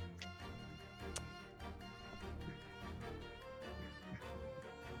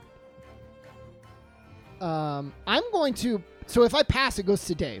 I'm going to. So if I pass, it goes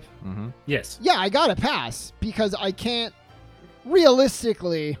to Dave. Mm-hmm. Yes. Yeah, I gotta pass because I can't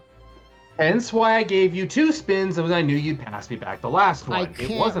realistically. Hence why I gave you 2 spins, because I knew you'd pass me back the last one. I It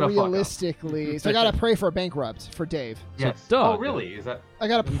can't wasn't a fuck up. realistically. So I gotta pray for a bankrupt for Dave. Yes. Doug. Oh, really? Is that? I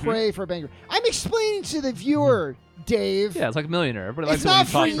gotta pray for a bankrupt. I'm explaining to the viewer, Dave. Yeah, it's like Millionaire. Everybody It's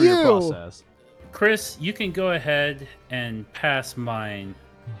likes it when not you talk for through your you. process. Chris, you can go ahead and pass mine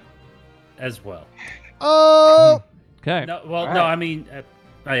as well. Oh, Okay. No, well, All no, right. I mean,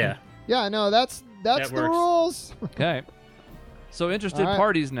 yeah. yeah, no, that's That the works. rules. Okay. So interested All right.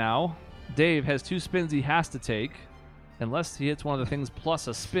 parties now. Dave has 2 spins he has to take. Unless he hits one of the things plus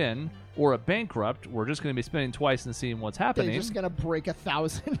a spin or a bankrupt, we're just going to be spinning twice and seeing what's happening. Dave's just gonna break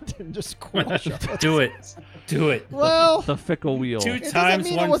 1,000 and just crush us. Do it. Do it. Well, The fickle wheel. Two- it doesn't times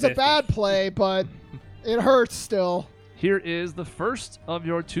mean it was a 150. bad play, but it hurts still. Here is the first of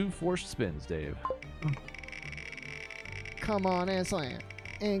your 2 forced spins, Dave. Come on and slam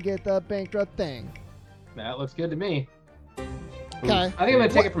and get the bankrupt thing. That looks good to me. Okay. I think I'm gonna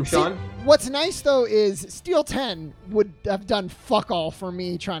take it from See, Shaun. what's nice though is Steel 10 would have done fuck all for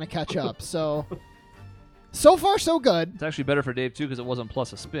me trying to catch up. So far so good. It's actually better for Dave, too, because it wasn't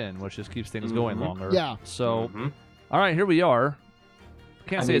plus a spin, which just keeps things going longer. Yeah. So, Mhm. all right, here we are.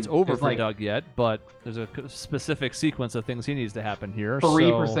 Can't I say mean, it's over it's for like- Doug yet, but there's a specific sequence of things he needs to happen here.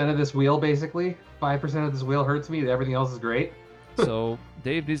 3% of this wheel, basically. 5% of this wheel hurts me. Everything else is great. So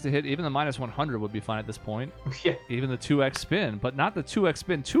Dave needs to hit even the minus 100 would be fine at this point. Yeah. Even the 2x spin, but not the 2x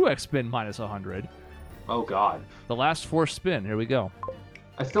spin. 2x spin minus 100. Oh God. The last forced spin. Here we go.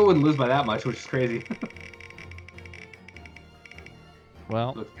 I still wouldn't lose by that much, which is crazy.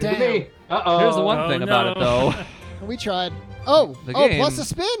 Well, Looks good to Damn. me. Uh-oh. here's the one Oh, thing about it, no. though. We tried. Oh, The oh, game plus a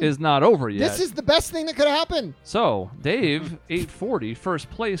spin. is not over yet. This is the best thing that could have happened. So, Dave, 840, first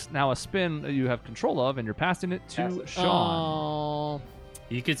place. Now a spin that you have control of, and you're passing it to Pass it. Shaun. Oh,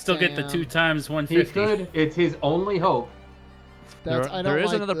 You can still get the Damn. 2 times He 150. could. It's his only hope. that's, I don't there is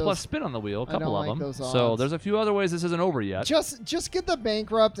like another those. plus spin on the wheel, a I don't couple of like them. those So odds. there's a few other ways this isn't over yet. Just get the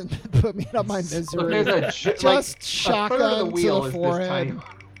bankrupt and put me out of my misery. There's a Just like, a third of the shotgun to wheel the is this forehead. tiny.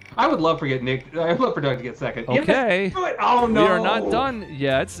 I would love for Nick. I would love for Doug to get second. Yes, Okay. do it. Oh no. We are not done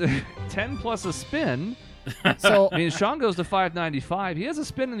yet. 10 plus a spin So means Shaun goes to 595. He has a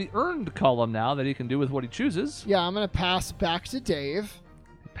spin in the earned column now that he can do with what he chooses. yeah, I'm gonna pass back to Dave.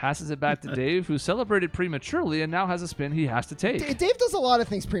 Passes it back to Dave, who celebrated prematurely and now has a spin he has to take. Dave does a lot of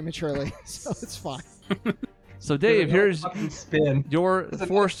things prematurely, so it's fine. So Dave, here's Fucking spin. your There's another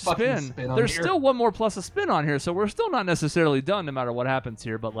forced fucking spin. spin on There's here. still one more plus a spin on here, so we're still not necessarily done no matter what happens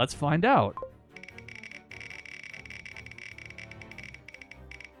here, but let's find out.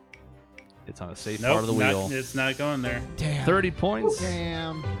 It's on a safe part of the wheel. It's not going there. Damn. 30 points.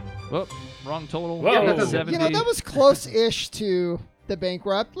 Damn. Whoop, wrong total. Whoa. Yeah, that doesn't- 70. You know that was close-ish to the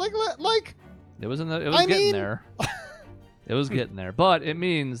bankrupt. Like It was getting I mean- there. It was getting there. But it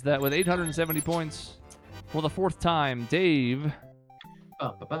means that with 870 points for the 4th time, Dave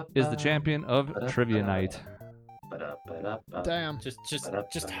is the champion of Trivia Night. damn.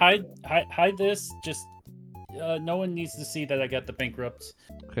 Just hide this. Just no one needs to see that I got the bankrupt.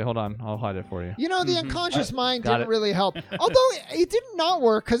 Okay, hold on. I'll hide it for you. You know, the unconscious mind Got didn't it. really help. Although it did not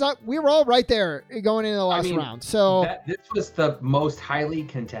work because we were all right there going into the last mean, round. So This was the most highly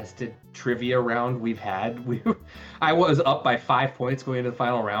contested trivia round we've had. I was up by 5 points going into the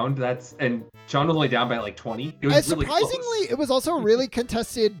final round. And Shaun was only down by like 20. It was really surprisingly, close. it was also a really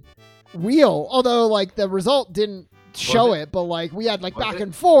contested wheel. Although like the result didn't show it, but like we had like Was back it?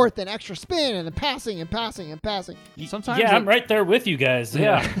 and forth and extra spin and then passing and passing and passing. Sometimes Yeah, I'm right there with you guys.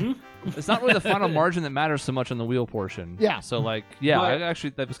 Yeah. Hmm? It's not really the final margin that matters so much on the wheel portion. Yeah. So like, yeah, But-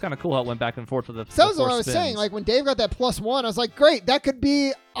 actually that was kind of cool how it went back and forth with the. So that the was what I four was saying. spins. Like when Dave got that +1, I was like, great, that could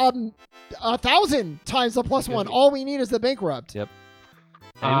be 1,000 times the +1. All we need is the bankrupt. Yep.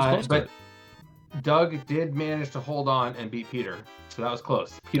 And he was close to but it. Doug did manage to hold on and beat Peter, so that was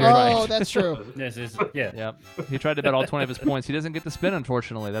close. Peter, Oh, that's true. Yeah. Yep. He tried to bet all 20 of his points. He doesn't get the spin,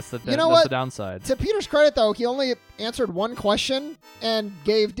 unfortunately. That's the what? the downside. To Peter's credit, though, he only answered one question and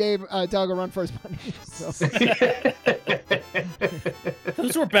gave Doug a run for his money. So.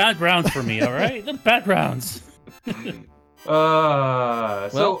 Those were bad rounds for me, all right? The bad rounds.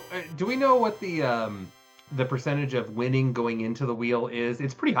 Do we know what the percentage of winning going into the wheel is?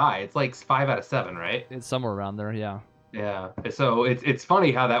 It's pretty high. It's like 5 out of 7, right? It's somewhere around there, yeah. Yeah. So it's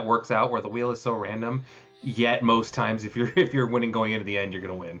funny how that works out, where the wheel is so random. Yet most times, if you're winning going into the end, you're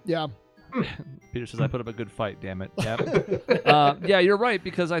gonna win. Yeah. Peter says, I put up a good fight, damn it. Yep. Yeah, you're right,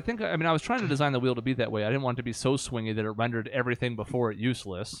 because I was trying to design the wheel to be that way. I didn't want it to be so swingy that it rendered everything before it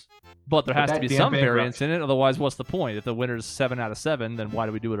useless. But there has to be some variance in it, otherwise what's the point? If the winner's 7 out of 7, then why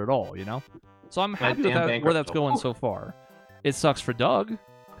do we do it at all, you know? So I'm happy with where that's going so far. It sucks for Doug,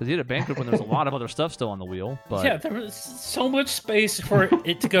 because he had a bankrupt when there's a lot of other stuff still on the wheel. But yeah, there was so much space for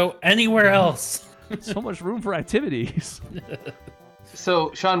it to go anywhere else. So much room for activities.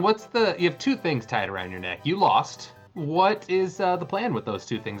 So, Shaun, you have 2 things tied around your neck. You lost. What is the plan with those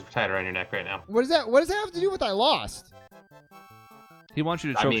 2 things tied around your neck right now? What does that have to do with I lost? He wants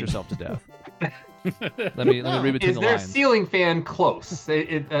you to choke yourself to death. Let me read between the lines. Is there a ceiling fan close? I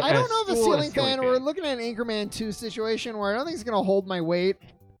don't know if a ceiling fan. We're looking at an Anchorman 2 situation where I don't think it's going to hold my weight.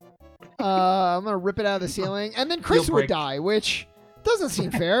 I'm going to rip it out of the ceiling. And then Chris would die, which doesn't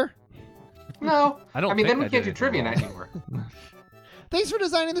seem fair. No. I don't mean, think then we can't do trivia night anymore. Thanks for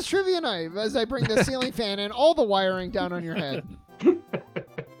designing this trivia night as I bring the ceiling fan and all the wiring down on your head.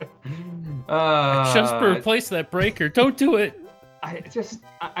 Just replace that breaker. Don't do it.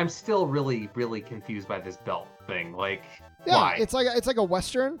 I'm still really, really confused by this belt thing. Like, yeah, why? It's like a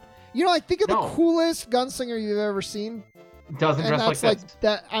Western. You know, like think of the coolest gunslinger you've ever seen. Doesn't dress like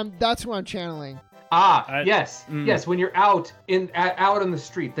this. That's who I'm channeling. Yes. When you're out on the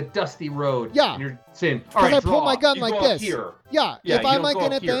street, the dusty road. Yeah. And you're saying, all right, I pull my gun like this. Here. Yeah. If I'm like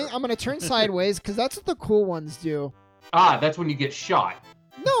in a thing, I'm gonna turn sideways because that's what the cool ones do. That's when you get shot.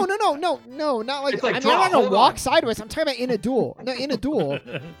 No, not like. It's like I'm not gonna walk sideways. I'm talking about in a duel. No, in a duel,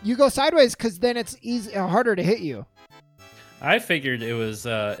 you go sideways because then it's harder to hit you. I figured it was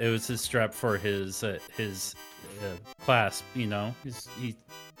his strap for his clasp. You know,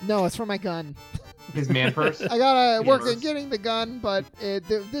 No, it's for my gun. His man purse. I gotta work on getting the gun, but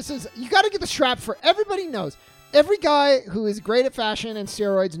this is you gotta get the strap for. Everybody knows. Every guy who is great at fashion and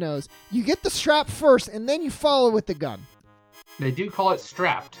steroids knows you get the strap first and then you follow with the gun. They do call it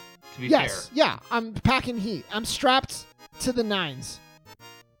strapped, to be fair. Yeah, I'm packing heat. I'm strapped to the 9s.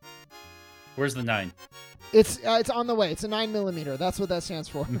 Where's the 9? It's on the way. It's a 9mm. That's what that stands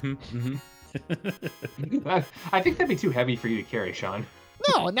for. Mm-hmm. I think that'd be too heavy for you to carry, Shaun.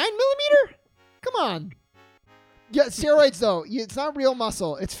 No, a 9mm? Come on. Yeah, steroids though. It's not real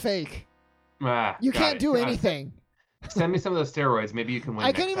muscle. It's fake. You can't do anything. Send me some of those steroids. Maybe you can win.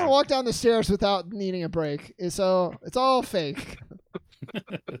 I can't even walk down the stairs without needing a break. So it's all fake.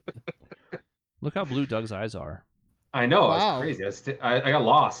 Look how blue Doug's eyes are. I know. Wow. It's crazy. I got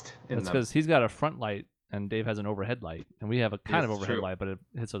lost in them. That's because he's got a front light and Dave has an overhead light, and we have a kind of overhead light, but it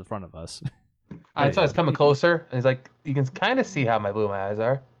hits the front of us. I saw it's coming closer, and he's like, you can kind of see how my blue eyes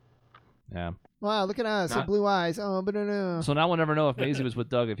are. Yeah. Wow, look at us, blue eyes. Oh, but no. So now we'll never know if Maisie was with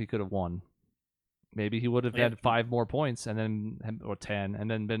Doug if he could have won. Maybe he would have had 5 more points, or 10,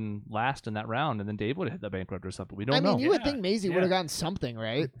 and then been last in that round, and then Dave would have hit the bankrupt or something. We don't know. I mean, you would think Maisie would have gotten something,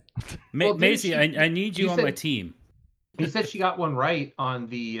 right? Maisie, I need you on my team. You said she got one right on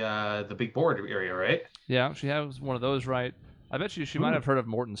the big board area, right? Yeah, she has one of those right. I bet she might have heard of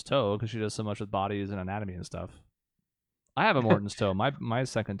Morton's toe because she does so much with bodies and anatomy and stuff. I have a Morton's toe. My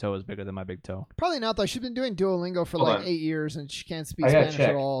second toe is bigger than my big toe. Probably not though. She's been doing Duolingo for 8 years and she can't speak Spanish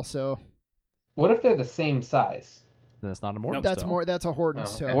at all. So, what if they're the same size? Then it's not a Morton's toe. That's a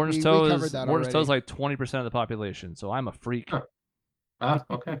Horton's toe. Morton's toe is like 20% of the population. So I'm a freak.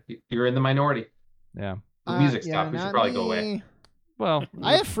 Okay. You're in the minority. Yeah. The music stuff. We should probably go away. Well,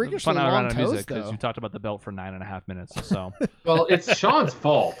 I have freakishly long toes, though. Because you talked about the belt for 9.5 minutes. So, well, it's Shaun's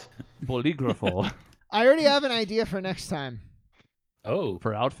fault. Polygrapho. I already have an idea for next time. Oh,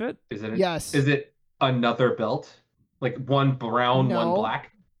 for outfit? Yes. Is it another belt? Like one brown, one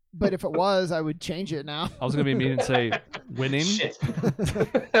black? But if it was, I would change it now. I was going to be mean and say winning. Shit. He's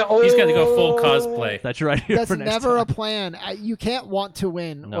got to go full cosplay. That's right. That's never a plan. You can't want to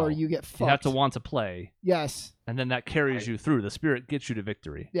win or you get fucked. You have to want to play. Yes. And then that carries you through. The spirit gets you to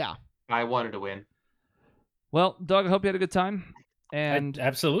victory. Yeah. I wanted to win. Well, Doug, I hope you had a good time. And I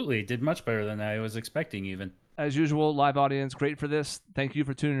absolutely did much better than I was expecting even. as usual, live audience, great for this. Thank you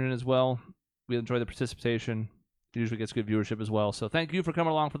for tuning in as well. We enjoy the participation. It usually gets good viewership as well. So thank you for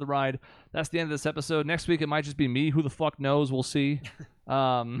coming along for the ride. That's the end of this episode. Next week, it might just be me. Who the fuck knows? We'll see.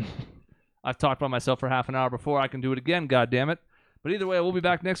 I've talked about myself for half an hour before. I can do it again, goddammit. But either way, we'll be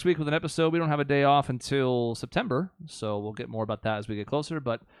back next week with an episode. We don't have a day off until September, so we'll get more about that as we get closer.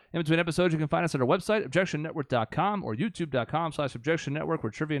 But in between episodes, you can find us at our website, objectionnetwork.com or youtube.com/objectionnetwork,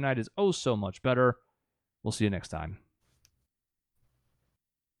 where Trivia Night is oh so much better. We'll see you next time.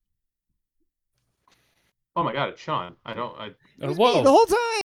 Oh my God, it's Shaun. Whoa. The whole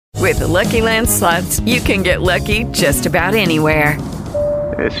time. With the Lucky Land Slots, you can get lucky just about anywhere.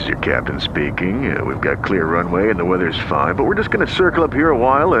 This is your captain speaking. We've got clear runway and the weather's fine, but we're just going to circle up here a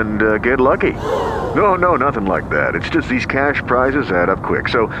while and get lucky. No, nothing like that. It's just these cash prizes add up quick.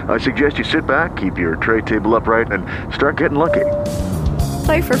 So I suggest you sit back, keep your tray table upright, and start getting lucky.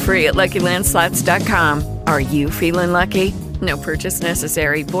 Play for free at LuckyLandSlots.com. Are you feeling lucky? No purchase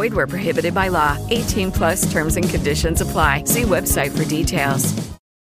necessary. Void where prohibited by law. 18+ terms and conditions apply. See website for details.